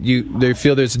other, they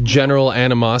feel there's general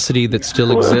animosity that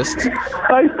still exists?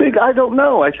 I don't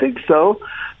know. I think so.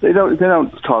 They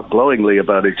don't talk glowingly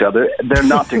about each other. They're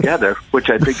not together, which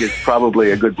I think is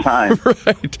probably a good sign.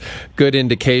 Right. Good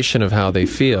indication of how they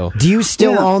feel. Do you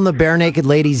still own the Bare Naked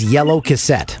Ladies yellow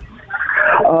cassette?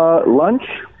 Lunch?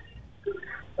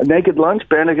 Naked Lunch?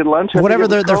 Bare Naked Lunch? Whatever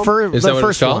the Is that what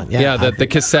first it's called? one. Yeah, the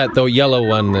cassette, the yellow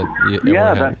one.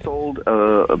 That sold,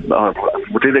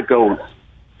 did it go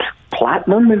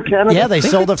platinum in Canada? Yeah, they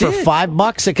sold it for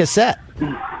 $5 a cassette.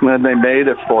 And they made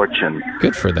a fortune.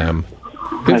 Good for them.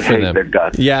 I hate their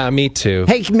guts. Yeah, me too.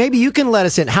 Hey, maybe you can let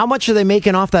us in. How much are they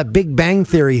making off that Big Bang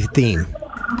Theory theme?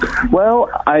 Well,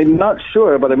 I'm not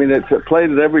sure, but I mean, it's played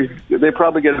at they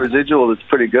probably get a residual that's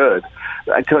pretty good.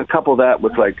 I can couple that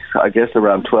with I guess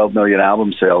around 12 million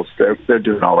album sales. They're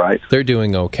doing all right. They're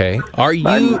doing okay. Are you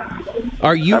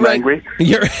angry?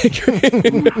 You're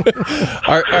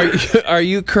are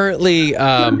you currently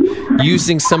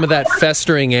using some of that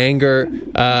festering anger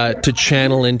to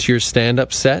channel into your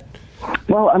stand-up set?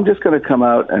 Well, I'm just going to come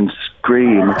out and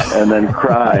scream and then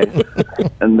cry,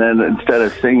 and then instead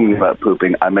of singing about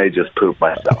pooping, I may just poop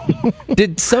myself.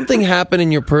 Did something happen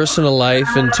in your personal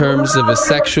life in terms of a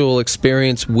sexual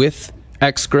experience with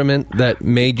excrement that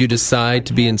made you decide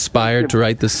to be inspired to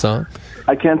write this song?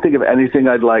 I can't think of anything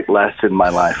I'd like less in my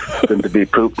life than to be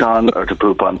pooped on or to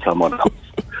poop on someone else.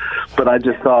 But I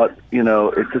just thought,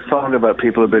 it's a song about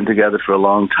people who've been together for a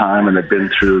long time and have been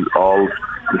through all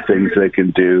the things they can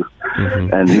do.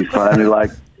 Mm-hmm. And he's finally like,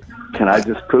 can I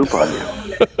just poop on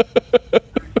you?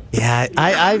 Yeah,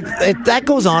 that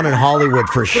goes on in Hollywood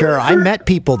for sure. I met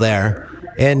people there,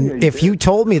 and if you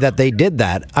told me that they did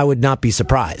that, I would not be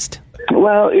surprised.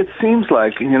 Well, it seems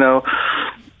like,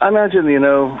 I imagine,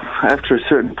 after a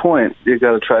certain point, you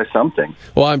got to try something.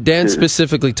 Well, I'm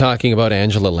specifically talking about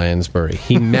Angela Lansbury.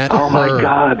 He met her. Oh, my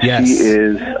God. Yes. She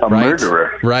is a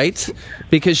murderer. Right?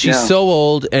 Because she's so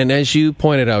old, and as you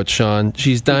pointed out, Sean,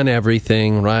 she's done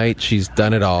everything, right? She's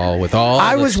done it all with all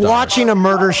I was watching a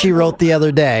Murder, She Wrote the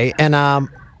other day, and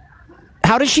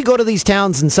how does she go to these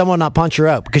towns and someone not punch her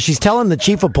out? Because she's telling the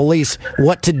chief of police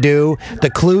what to do,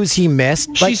 the clues he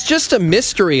missed. She's just a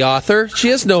mystery author. She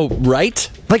has no right.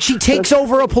 Like, she takes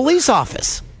over a police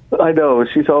office. I know.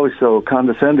 She's always so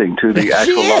condescending to the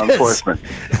actual law enforcement.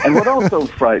 And what also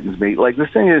frightens me, the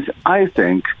thing is, I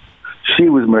think she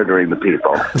was murdering the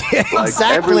people.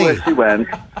 Exactly. Everywhere she went,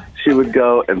 she would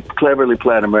go and cleverly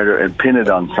plan a murder and pin it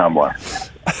on someone.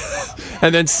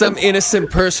 And then some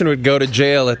innocent person would go to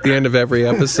jail at the end of every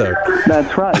episode.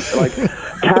 That's right. Like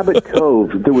Cabot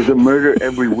Cove, there was a murder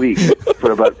every week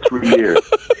for about 3 years.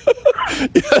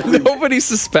 Yeah, nobody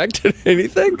suspected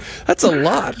anything? That's a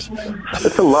lot.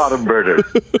 That's a lot of murder.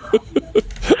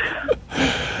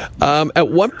 At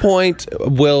what point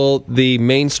will the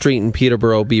main street in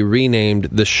Peterborough be renamed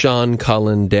the Sean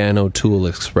Cullen Dan O'Toole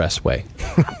Expressway?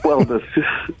 Well,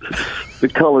 the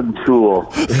Cullen Tool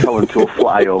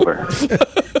flyover.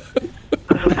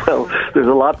 Well, there's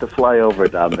a lot to fly over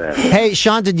down there. Hey,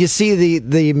 Sean, did you see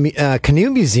the canoe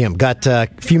museum got a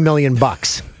few $1 million?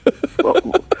 Oh,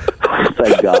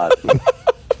 thank God.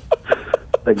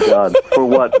 Thank God. For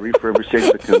what? Refurbishing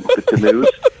the canoes?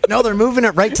 No, they're moving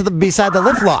it right to beside the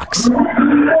lift locks.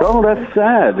 Oh, that's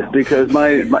sad, because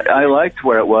I liked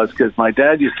where it was, because my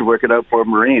dad used to work at Outboard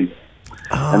Marine.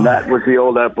 Oh. And that was the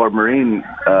old Outboard Marine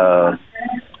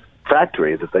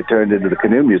factory that they turned into the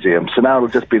canoe museum. So now it'll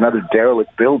just be another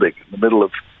derelict building in the middle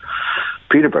of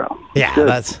Peterborough.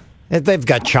 Yeah, they've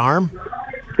got charm.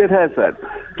 It has that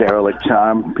derelict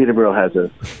charm. Peterborough has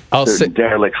a certain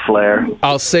derelict flair.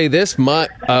 I'll say this: my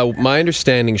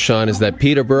understanding, Sean, is that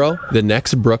Peterborough, the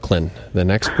next Brooklyn.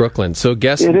 So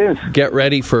get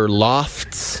ready for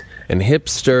lofts and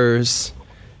hipsters.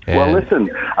 Well, listen,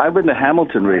 I've been to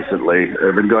Hamilton recently.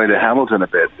 I've been going to Hamilton a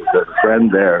bit with a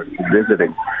friend there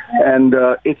visiting. And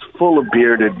it's full of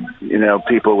bearded,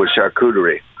 people with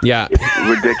charcuterie. Yeah. It's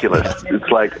ridiculous. It's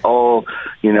like all,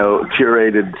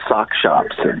 curated sock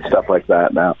shops and stuff like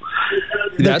that now.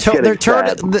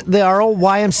 Our old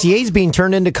YMCA's being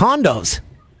turned into condos.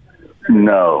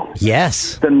 No.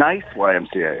 Yes. The nice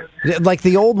YMCA. Like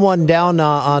the old one down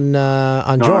on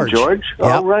George. On George? Yep.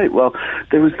 Oh, right. Well,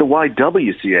 there was the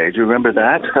YWCA. Do you remember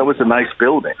that? That was a nice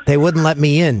building. They wouldn't let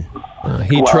me in.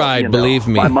 He tried, believe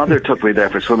me. My mother took me there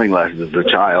for swimming lessons as a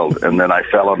child, and then I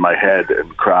fell on my head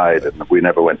and cried, and we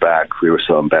never went back. We were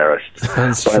so embarrassed.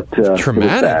 Sounds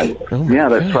traumatic. Yeah,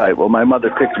 that's right. Well, my mother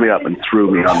picked me up and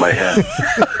threw me on my head.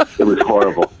 It was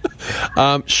horrible.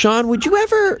 Sean, would you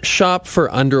ever shop for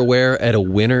underwear at a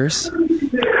Winners?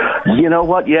 You know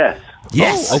what? Yes.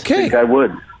 Yes. Okay. I think I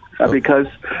would. Because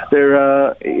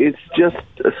it's just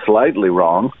slightly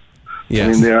wrong. Yes.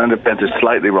 I mean, their underpants are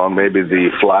slightly wrong. Maybe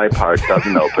the fly part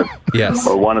doesn't open. Yes.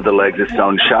 Or one of the legs is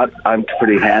sewn shut. I'm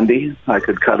pretty handy. I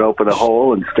could cut open a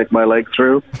hole and stick my leg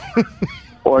through.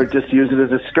 Or just use it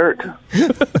as a skirt.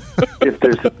 If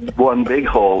there's one big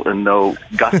hole and no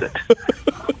gusset.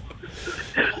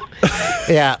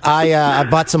 Yeah, I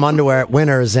bought some underwear at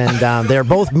Winners, and they're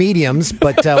both mediums,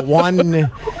 but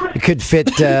one could fit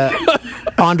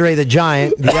Andre the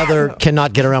Giant. The other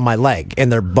cannot get around my leg, and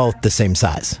they're both the same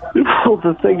size. Well,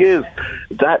 the thing is,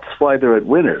 that's why they're at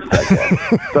Winners, I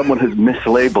guess. Someone has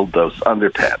mislabeled those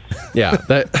underpants. Yeah.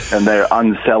 And they're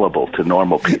unsellable to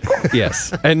normal people.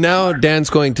 Yes. And now Dan's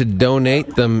going to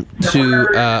donate them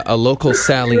to a local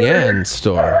Sally Ann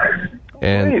store.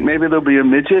 And Wait, maybe there'll be a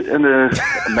midget and a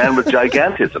man with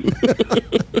gigantism.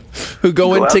 Who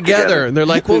go in together, and they're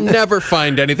like, we'll never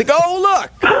find anything. Oh,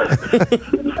 look!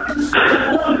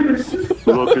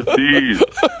 Look at these.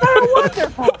 They're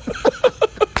wonderful.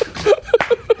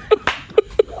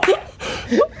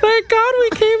 Thank God we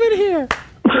came in here.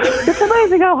 It's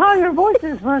amazing how high your voice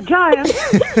is for a giant.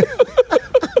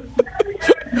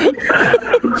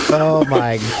 Oh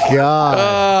my God!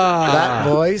 That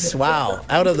voice, wow,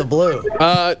 out of the blue.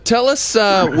 Tell us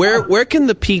where can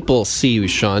the people see you,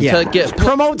 Sean? Yeah.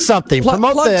 Promote something.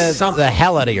 Promote something. the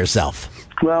hell out of yourself.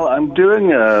 Well, I'm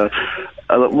doing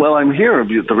I'm here at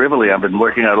the Rivoli. I've been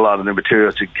working out a lot of new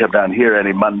materials to come down here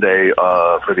any Monday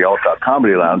for the Alt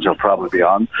Comedy Lounge. I'll probably be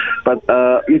on. But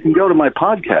you can go to my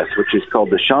podcast, which is called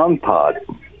The Sean Pod.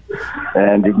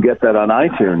 And you can get that on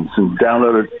iTunes and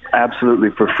download it absolutely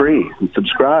for free and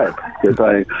subscribe.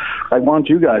 Because I want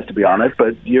you guys to be on it,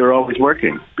 but you're always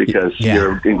working because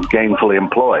you're gainfully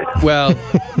employed. Well,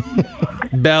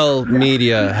 Bell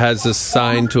Media has us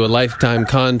signed to a lifetime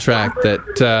contract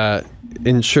that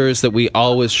ensures that we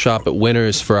always shop at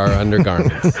Winners for our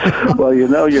undergarments. Well,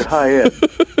 you're high end.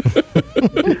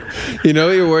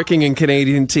 You're working in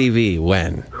Canadian TV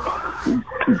when?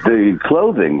 The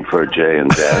clothing for Jay and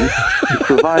Dan is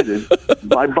provided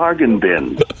by Bargain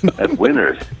Bin at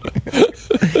Winners.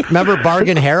 Remember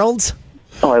Bargain Heralds?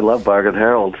 Oh, I love Bargain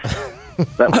Herald.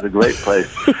 That was a great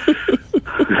place.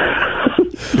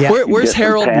 Yeah. Where's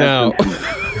Harold now?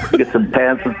 Get some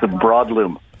pants and some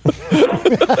broadloom.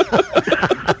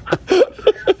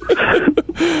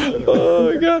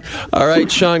 Oh, my God. All right,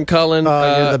 Sean Cullen.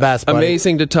 You're the best, buddy.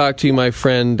 Amazing to talk to you, my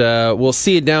friend. We'll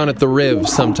see you down at the Riv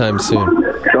sometime soon.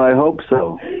 I hope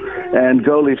so. And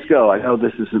go Leafs go. I know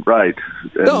this isn't right.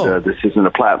 And, this isn't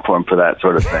a platform for that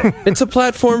sort of thing. It's a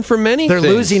platform for many They're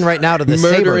things. losing right now to the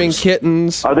Murdering Sabres.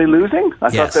 kittens. Are they losing?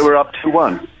 I thought they were up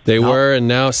 2-1. They were, and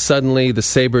now suddenly the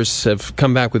Sabres have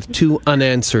come back with 2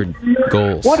 unanswered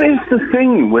goals. What is the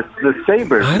thing with the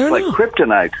Sabres? I don't it's know. like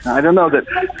kryptonite. I don't know that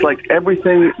it's like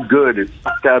everything good is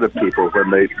sucked out of people when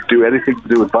they do anything to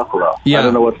do with Buffalo. Yeah. I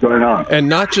don't know what's going on. And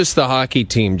not just the hockey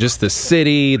team, just the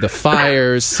city, the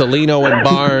Fires, Salino and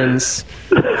Barnes.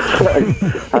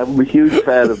 I'm a huge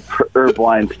fan of Herb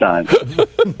Weinstein.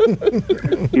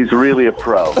 He's really a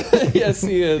pro. Yes,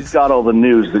 he is. He's got all the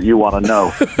news that you want to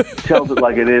know. He tells it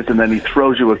like it is, and then he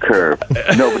throws you a curve.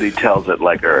 Nobody tells it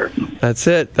like Herb. That's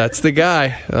it. That's the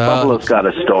guy. Buffalo's got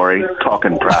a story.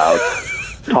 Talking proud.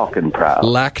 Talking proud.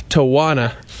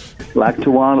 Lactawana,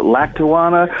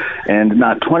 and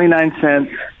not 29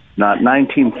 cents, not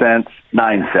 19 cents,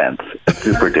 9 cents.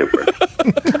 Super duper.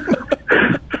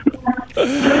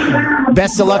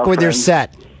 Best of luck with your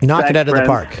set. Knock it out of the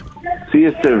park. See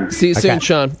you soon. See you soon,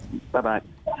 Sean. Bye-bye.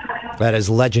 That is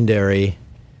legendary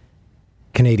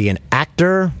Canadian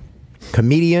actor,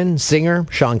 comedian, singer,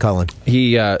 Sean Cullen.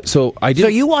 So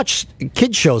you watch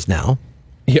kids shows now?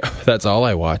 Yeah, that's all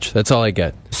I watch. That's all I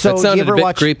get. So that sounded you ever a bit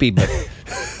watch- creepy, but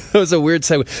that was a weird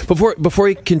segue. Before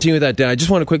you continue with that, Dan, I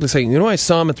just want to quickly say, I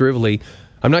saw him at the Rivoli.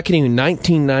 I'm not kidding you,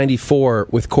 1994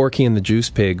 with Corky and the Juice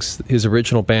Pigs, his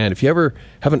original band. If you ever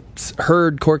haven't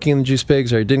heard Corky and the Juice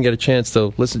Pigs or didn't get a chance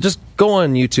to listen, just go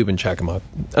on YouTube and check him out.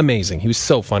 Amazing. He was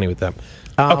so funny with them.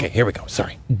 Okay, here we go.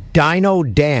 Sorry. Dino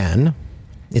Dan.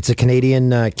 It's a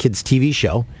Canadian kids TV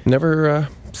show. Never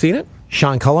seen it?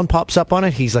 Sean Cullen pops up on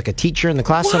it. He's like a teacher in the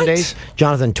class some days.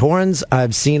 Jonathan Torrens,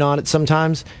 I've seen on it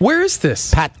sometimes. Where is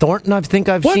this? Pat Thornton, I think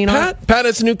I've seen on it. Pat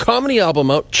has a new comedy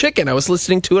album out, Chicken. I was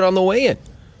listening to it on the way in.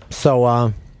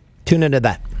 So tune into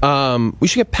that. We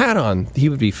should get Pat on. He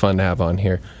would be fun to have on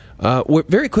here.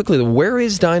 Very quickly, where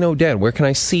is Dino Dan? Where can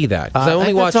I see that? 'Cause I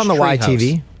only watch on the Treehouse.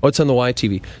 YTV. Oh, it's on the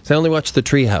YTV. So I only watch the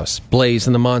Treehouse, Blaze,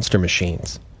 and the Monster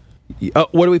Machines.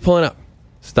 What are we pulling up?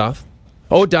 Stuff?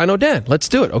 Oh, Dino Dan. Let's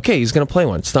do it. Okay, he's going to play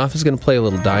one. Stoff is going to play a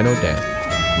little Dino Dan.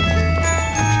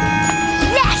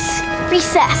 Yes!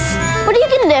 Recess. What are you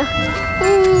going to do?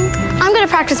 I'm going to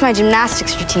practice my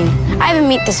gymnastics routine. I have a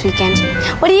meet this weekend.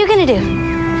 What are you going to do?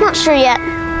 Not sure yet.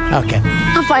 Okay.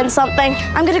 I'll find something.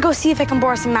 I'm going to go see if I can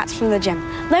borrow some mats from the gym.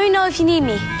 Let me know if you need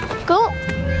me. Cool?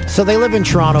 So they live in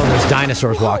Toronto and there's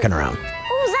dinosaurs walking around. What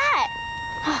was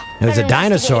that? It was a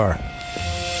dinosaur.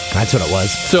 That's what it was.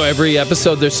 So every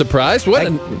episode they're surprised? What?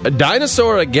 A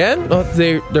dinosaur again? Oh,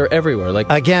 they're everywhere. Like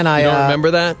again, you don't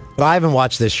remember that? Well, I haven't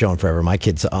watched this show in forever. My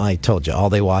kids, I told you, all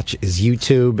they watch is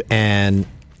YouTube and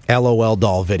LOL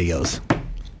doll videos.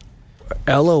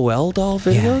 LOL doll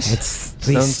videos? Yeah,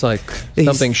 sounds like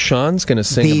something Sean's going to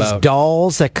sing about. These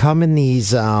dolls that come in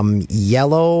these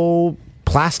yellow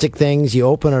plastic things. You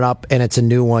open it up and it's a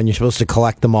new one. You're supposed to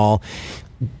collect them all.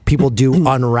 People do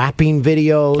unwrapping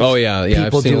videos. Oh, yeah.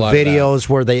 People I've seen do a lot of videos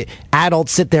where the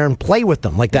adults sit there and play with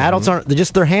them. Like the adults aren't,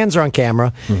 just their hands are on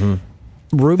camera.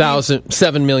 Ruby,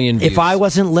 7 million views. If I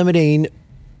wasn't limiting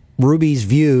Ruby's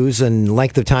views and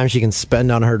length of time she can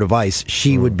spend on her device,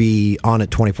 she would be on it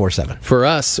 24/7. For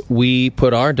us, we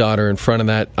put our daughter in front of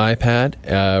that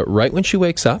iPad right when she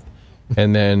wakes up.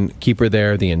 and then keep her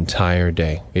there the entire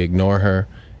day. We ignore her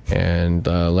and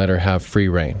let her have free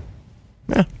reign.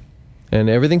 Yeah. And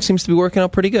everything seems to be working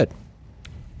out pretty good.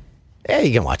 Yeah,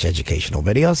 you can watch educational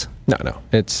videos. No.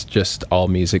 It's just all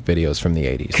music videos from the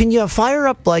 80s. Can you fire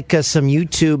up like some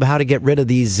YouTube how to get rid of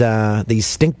these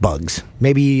stink bugs?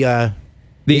 Maybe the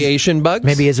Asian bugs?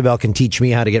 Maybe Isabel can teach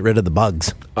me how to get rid of the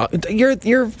bugs.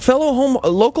 Your fellow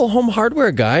local home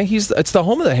hardware guy. It's the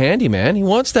home of the handyman. He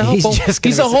wants to help.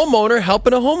 He's a homeowner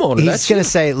helping a homeowner. He's going to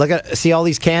say, see all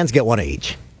these cans, get one of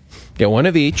each. Get one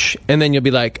of each, and then you'll be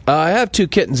like, I have 2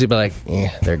 kittens. You'll be like,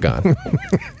 they're gone.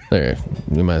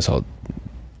 You might as well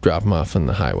drop them off on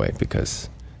the highway, because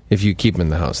if you keep them in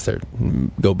the house, they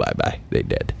go bye-bye. They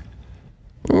dead.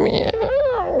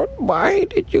 Meow, why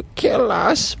did you kill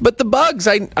us? But the bugs,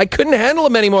 I couldn't handle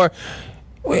them anymore.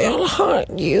 We'll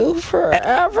haunt you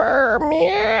forever.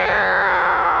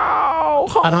 Meow.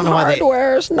 Home I don't know why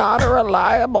hardware's not a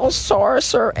reliable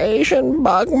source of Asian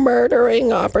bug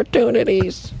murdering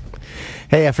opportunities.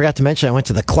 Hey, I forgot to mention I went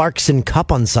to the Clarkson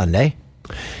Cup on Sunday.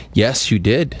 Yes, you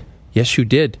did. It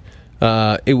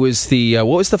was what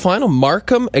was the final?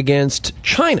 Markham against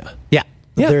China. Yeah.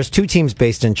 There's 2 teams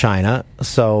based in China.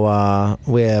 So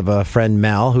we have a friend,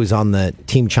 Mel, who's on the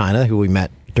Team China, who we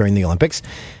met during the Olympics.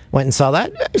 Went and saw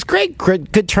that. It was great.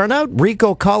 Good turnout.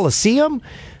 Ricoh Coliseum.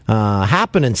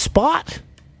 Happening spot.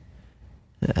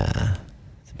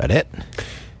 That's about it.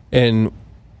 And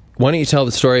why don't you tell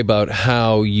the story about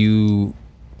how you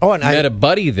met a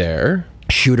buddy there?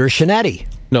 Shooter Shinetti.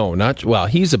 No,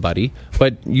 he's a buddy,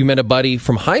 but you met a buddy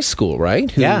from high school, right?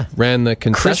 Who ran the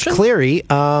concession? Chris Cleary.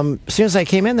 As soon as I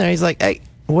came in there, he's like, hey,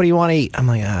 what do you want to eat? I'm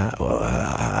like,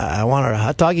 I want a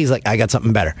hot dog. He's like, I got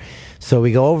something better. So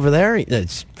we go over there.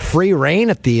 It's free reign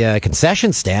at the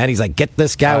concession stand. He's like, get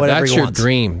this guy whatever he wants. That's your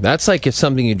dream. That's like it's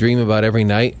something you dream about every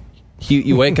night.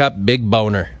 You wake up, big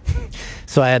boner.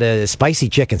 So I had a spicy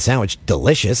chicken sandwich,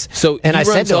 delicious. So I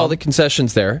said to all the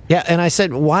concessions there. Yeah, and I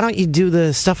said, why don't you do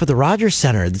the stuff at the Rogers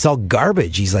Center? It's all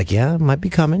garbage. He's like, yeah, it might be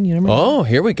coming. You never know. Oh,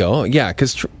 here we go. Yeah,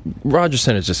 because Rogers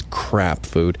Center is just crap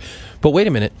food. But wait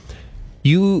a minute.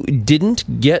 You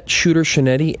didn't get Shooter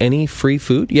Shinetti any free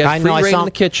food? You had free reign in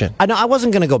the kitchen. I know. I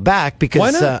wasn't going to go back because...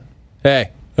 Why not?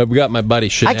 Hey, I've got my buddy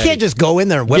Shinetti. I can't just go in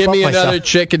there and whip up myself. Give me another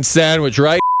chicken sandwich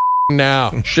right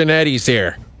now. Shinetti's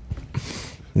here.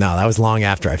 No, that was long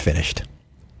after I finished.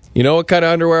 You know what kind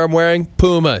of underwear I'm wearing?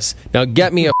 Pumas. Now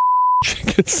get me a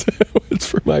chicken sandwich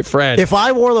for my friend. If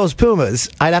I wore those Pumas,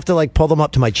 I'd have to pull them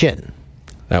up to my chin.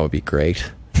 That would be great.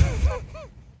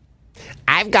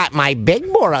 I've got my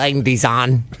big boy undies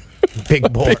on.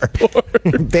 Big boy.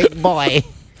 Big boy.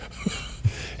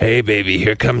 Hey, baby,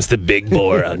 here comes the big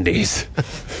boy undies.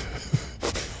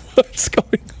 What's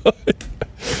going on?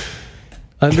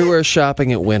 Underwear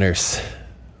shopping at Winners.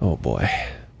 Oh, boy.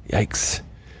 Yikes.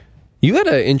 You had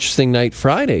an interesting night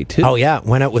Friday, too. Oh, yeah.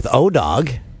 Went out with O-Dog,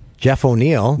 Jeff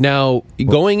O'Neill. Now,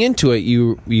 going into it,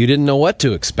 you didn't know what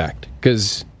to expect,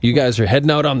 because you guys are heading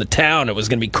out on the town. It was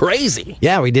going to be crazy.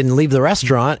 Yeah, we didn't leave the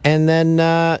restaurant, and then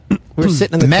we were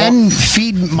sitting in the... Men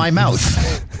feed my mouth.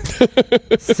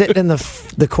 Sitting in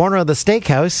the corner of the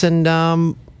steakhouse,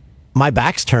 and my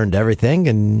back's turned to everything,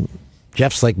 and...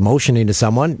 Jeff's motioning to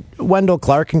someone. Wendell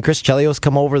Clark and Chris Chelios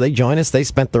come over. They join us. They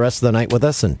spent the rest of the night with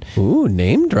us. And ooh,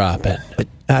 name dropping.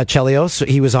 Chelios,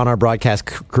 he was on our broadcast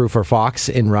crew for Fox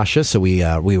in Russia, so we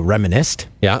reminisced.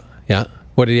 Yeah.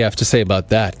 What did he have to say about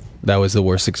that? That was the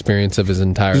worst experience of his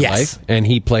entire life. And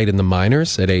he played in the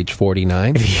minors at age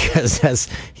 49. Because as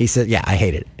he said, yeah, I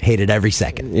hate it. Hated every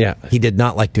second. Yeah. He did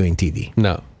not like doing TV.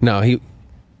 No,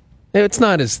 it's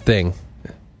not his thing.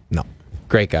 No.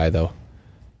 Great guy, though.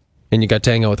 And you got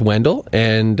to hang out with Wendell,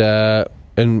 and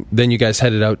then you guys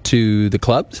headed out to the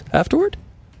clubs afterward?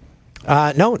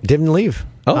 No, didn't leave.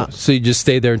 Oh, so you just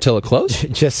stayed there until it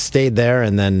closed? Just stayed there,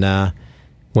 and then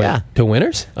went to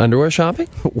Winners? Underwear shopping?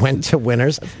 Went to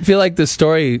Winners. I feel like the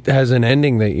story has an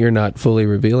ending that you're not fully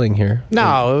revealing here.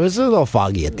 No, it was a little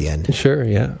foggy at the end. Sure,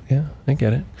 yeah, I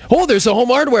get it. Oh, there's a home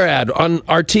hardware ad on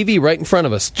our TV right in front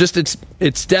of us. Just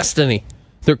it's destiny.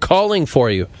 They're calling for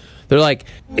you. They're like,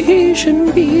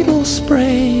 Asian beetle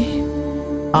spray.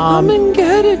 Come and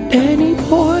get it, Danny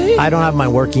boy. I don't have my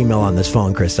work email on this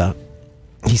phone, Krista.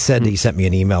 He said he sent me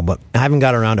an email, but I haven't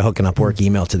got around to hooking up work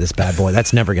email to this bad boy.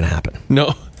 That's never going to happen.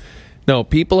 No,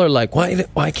 people are like,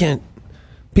 why can't...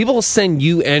 People send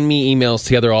you and me emails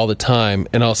together all the time,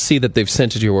 and I'll see that they've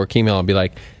sent it to your work email. I'll be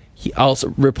like, I'll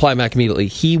reply back immediately,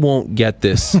 he won't get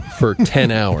this for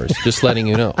 10 hours, just letting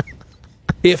you know.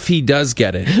 If he does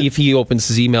get it, if he opens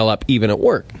his email up even at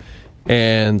work.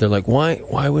 And they're like, why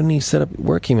wouldn't he set up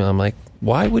work email? I'm like,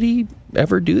 why would he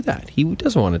ever do that? He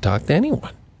doesn't want to talk to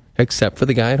anyone. except for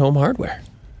the guy at Home Hardware.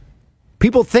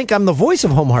 People think I'm the voice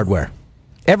of Home Hardware.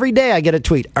 Every day I get a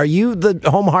tweet. Are you the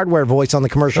Home Hardware voice on the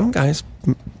commercial? Some guy's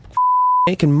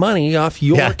making money off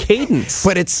your cadence.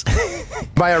 But it's...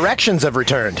 My erections have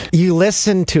returned. You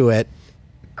listen to it.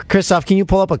 Christoph, can you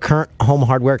pull up a current Home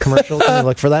Hardware commercial? Can you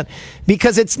look for that?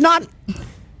 Because it's not...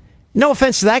 No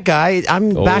offense to that guy.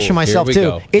 I'm bashing myself,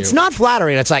 too. It's not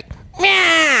flattering. It's like...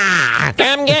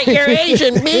 Come get your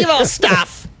Asian beetle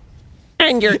stuff.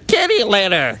 And your kitty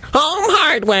litter. Home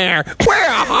Hardware. We're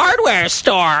a hardware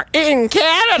store in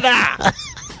Canada.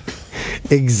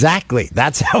 Exactly.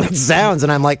 That's how it sounds.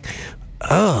 And I'm like,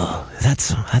 oh,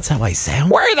 that's how I sound?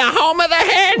 We're the home of the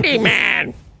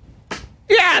handyman.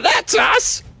 Yeah, that's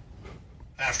us.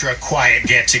 After a quiet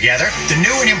get-together, the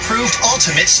new and improved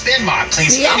Ultimate Spin Mop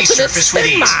cleans any surface with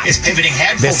ease. Its pivoting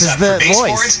head folds up for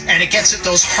baseboards, and it gets at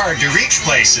those hard-to-reach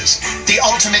places. The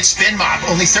Ultimate Spin Mop,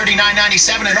 only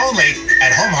 $39.97 and only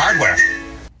at Home Hardware.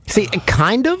 See,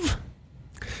 kind of.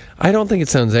 I don't think it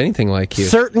sounds anything like you.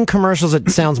 Certain commercials, it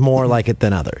sounds more like it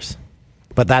than others.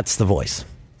 But that's the voice.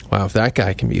 Wow, if that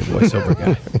guy can be a voiceover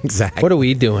guy. Exactly. What are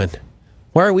we doing?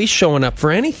 Why are we showing up for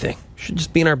anything? Should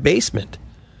just be in our basement.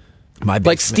 My basement.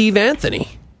 Like Steve Anthony.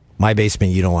 My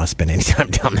basement, you don't want to spend any time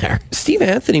down there. Steve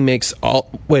Anthony makes all...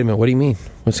 Wait a minute, what do you mean?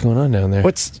 What's going on down there?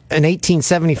 What's an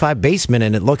 1875 basement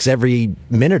and it looks every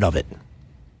minute of it?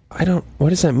 What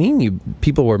does that mean?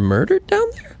 People were murdered down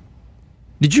there?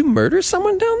 Did you murder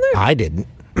someone down there? I didn't.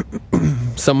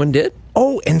 Someone did?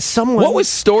 Oh, and someone... What was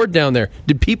stored down there?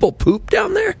 Did people poop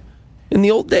down there in the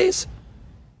old days?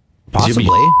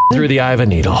 Possibly. Through the eye of a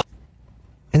needle.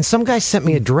 And some guy sent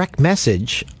me a direct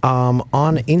message on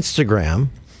Instagram,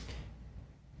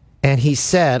 and he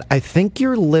said, I think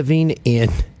you're living in,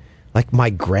 like, my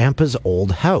grandpa's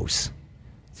old house.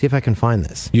 See if I can find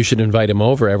this. You should invite him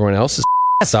over. Everyone else is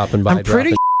stopping by. I'm pretty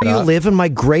sure you live in my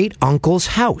great-uncle's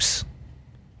house.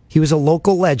 He was a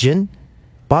local legend,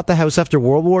 bought the house after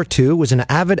World War II, was an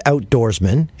avid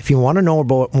outdoorsman. If you want to know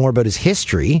more about his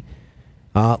history,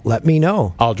 let me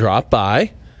know. I'll drop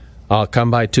by. I'll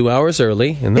come by 2 hours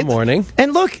early in the morning.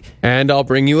 And look. And I'll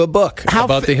bring you a book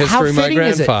about the history of my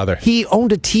grandfather. He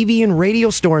owned a TV and radio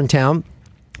store in town.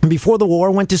 And before the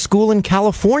war, went to school in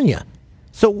California.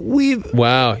 So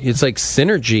Wow, it's like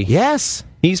synergy. Yes.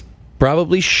 He's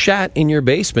probably shat in your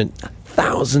basement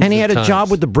thousands of times. And he had a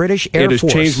job with the British Air Force. It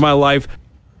has changed my life.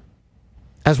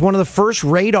 As one of the first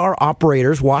radar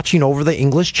operators watching over the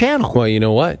English Channel. Well, you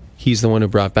know what? He's the one who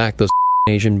brought back those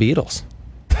Asian beetles.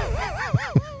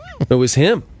 It was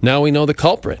him. Now we know the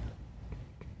culprit.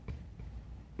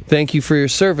 Thank you for your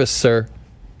service, sir.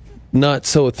 Not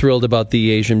so thrilled about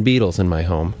the Asian beetles in my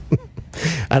home.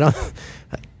 I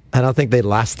don't think they'd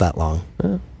last that long.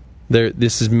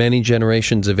 This is many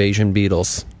generations of Asian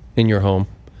beetles in your home.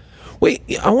 Wait,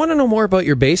 I want to know more about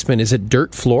your basement. Is it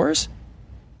dirt floors?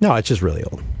 No, it's just really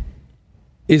old.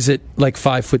 Is it like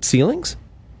 5-foot ceilings?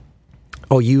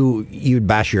 Oh, you'd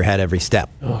bash your head every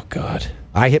step. Oh, God.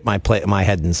 I hit my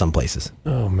head in some places.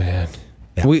 Oh, man.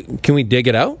 Yeah. Can we dig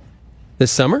it out this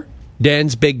summer?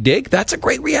 Dan's Big Dig? That's a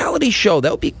great reality show.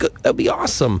 That would be good. That would be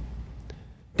awesome.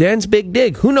 Dan's Big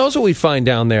Dig. Who knows what we'd find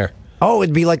down there? Oh,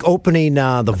 it'd be like opening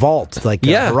the vault, like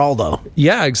Geraldo.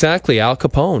 Yeah, exactly. Al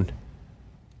Capone.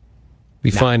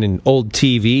 Be finding old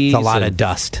TVs. It's a lot of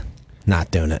dust.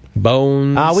 Not doing it.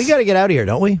 Bones. We got to get out of here,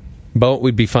 don't we?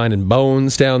 We'd be finding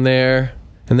bones down there.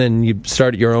 And then you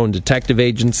start your own detective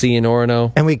agency in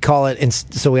Orono. And we call it,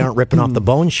 so we aren't ripping off the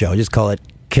Bones Show, just call it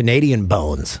Canadian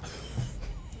Bones.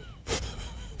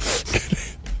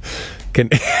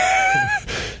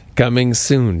 Coming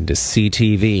soon to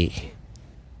CTV.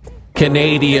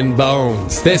 Canadian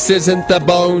Bones. This isn't the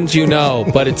Bones you know,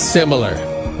 but it's similar.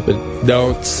 But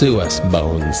don't sue us,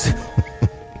 Bones.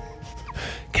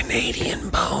 Canadian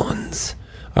Bones.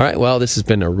 All right, well, this has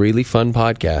been a really fun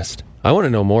podcast. I want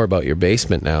to know more about your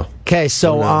basement now. Okay,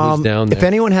 so if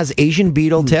anyone has Asian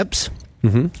beetle tips,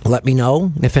 let me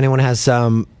know. If anyone has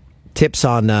tips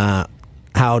on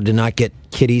how to not get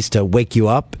kitties to wake you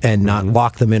up and not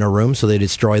lock them in a room so they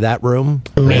destroy that room.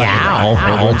 Meow.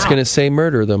 Everyone's going to say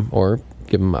murder them or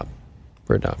give them up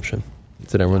for adoption.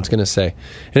 That's what everyone's going to say.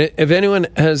 And if anyone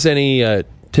has any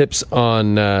tips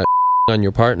on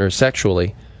your partner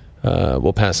sexually,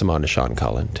 we'll pass them on to Sean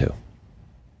Cullen, too.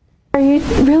 Are you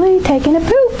really taking a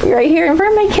poop right here in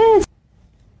front of my kids?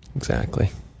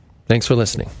 Exactly. Thanks for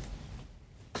listening.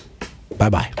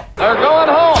 Bye-bye. They're going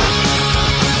home.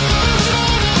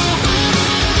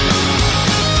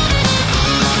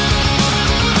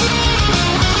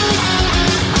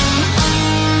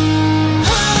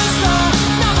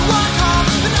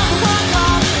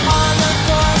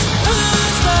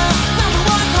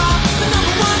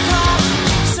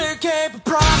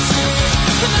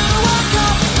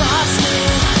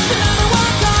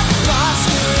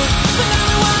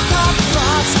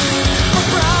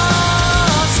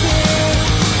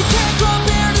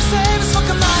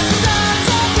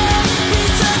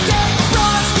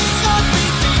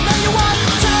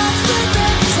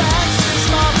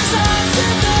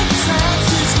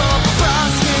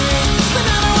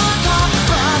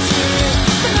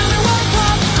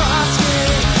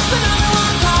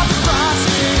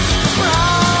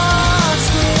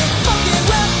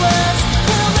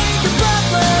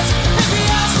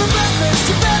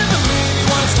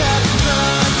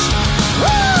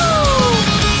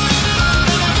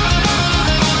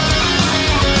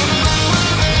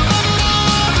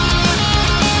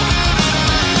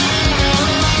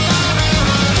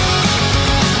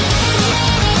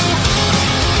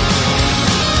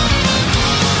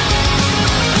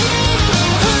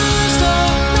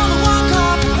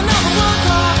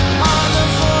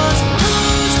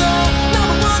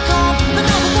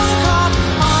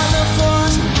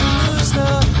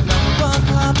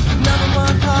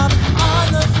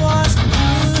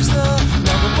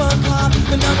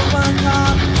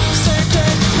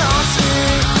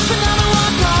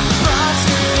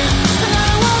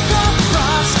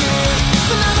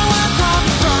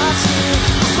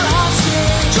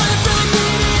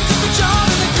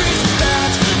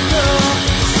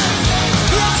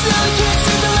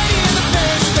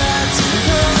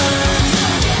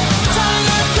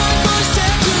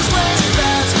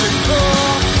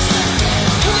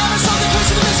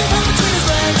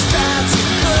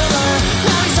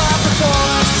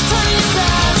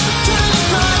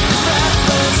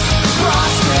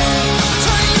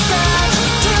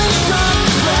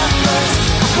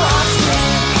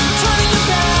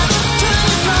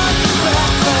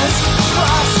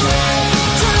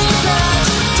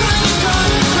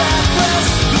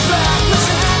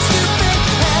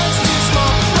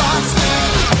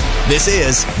 This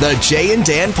is the Jay and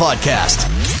Dan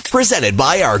Podcast, presented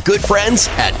by our good friends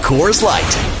at Coors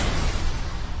Light.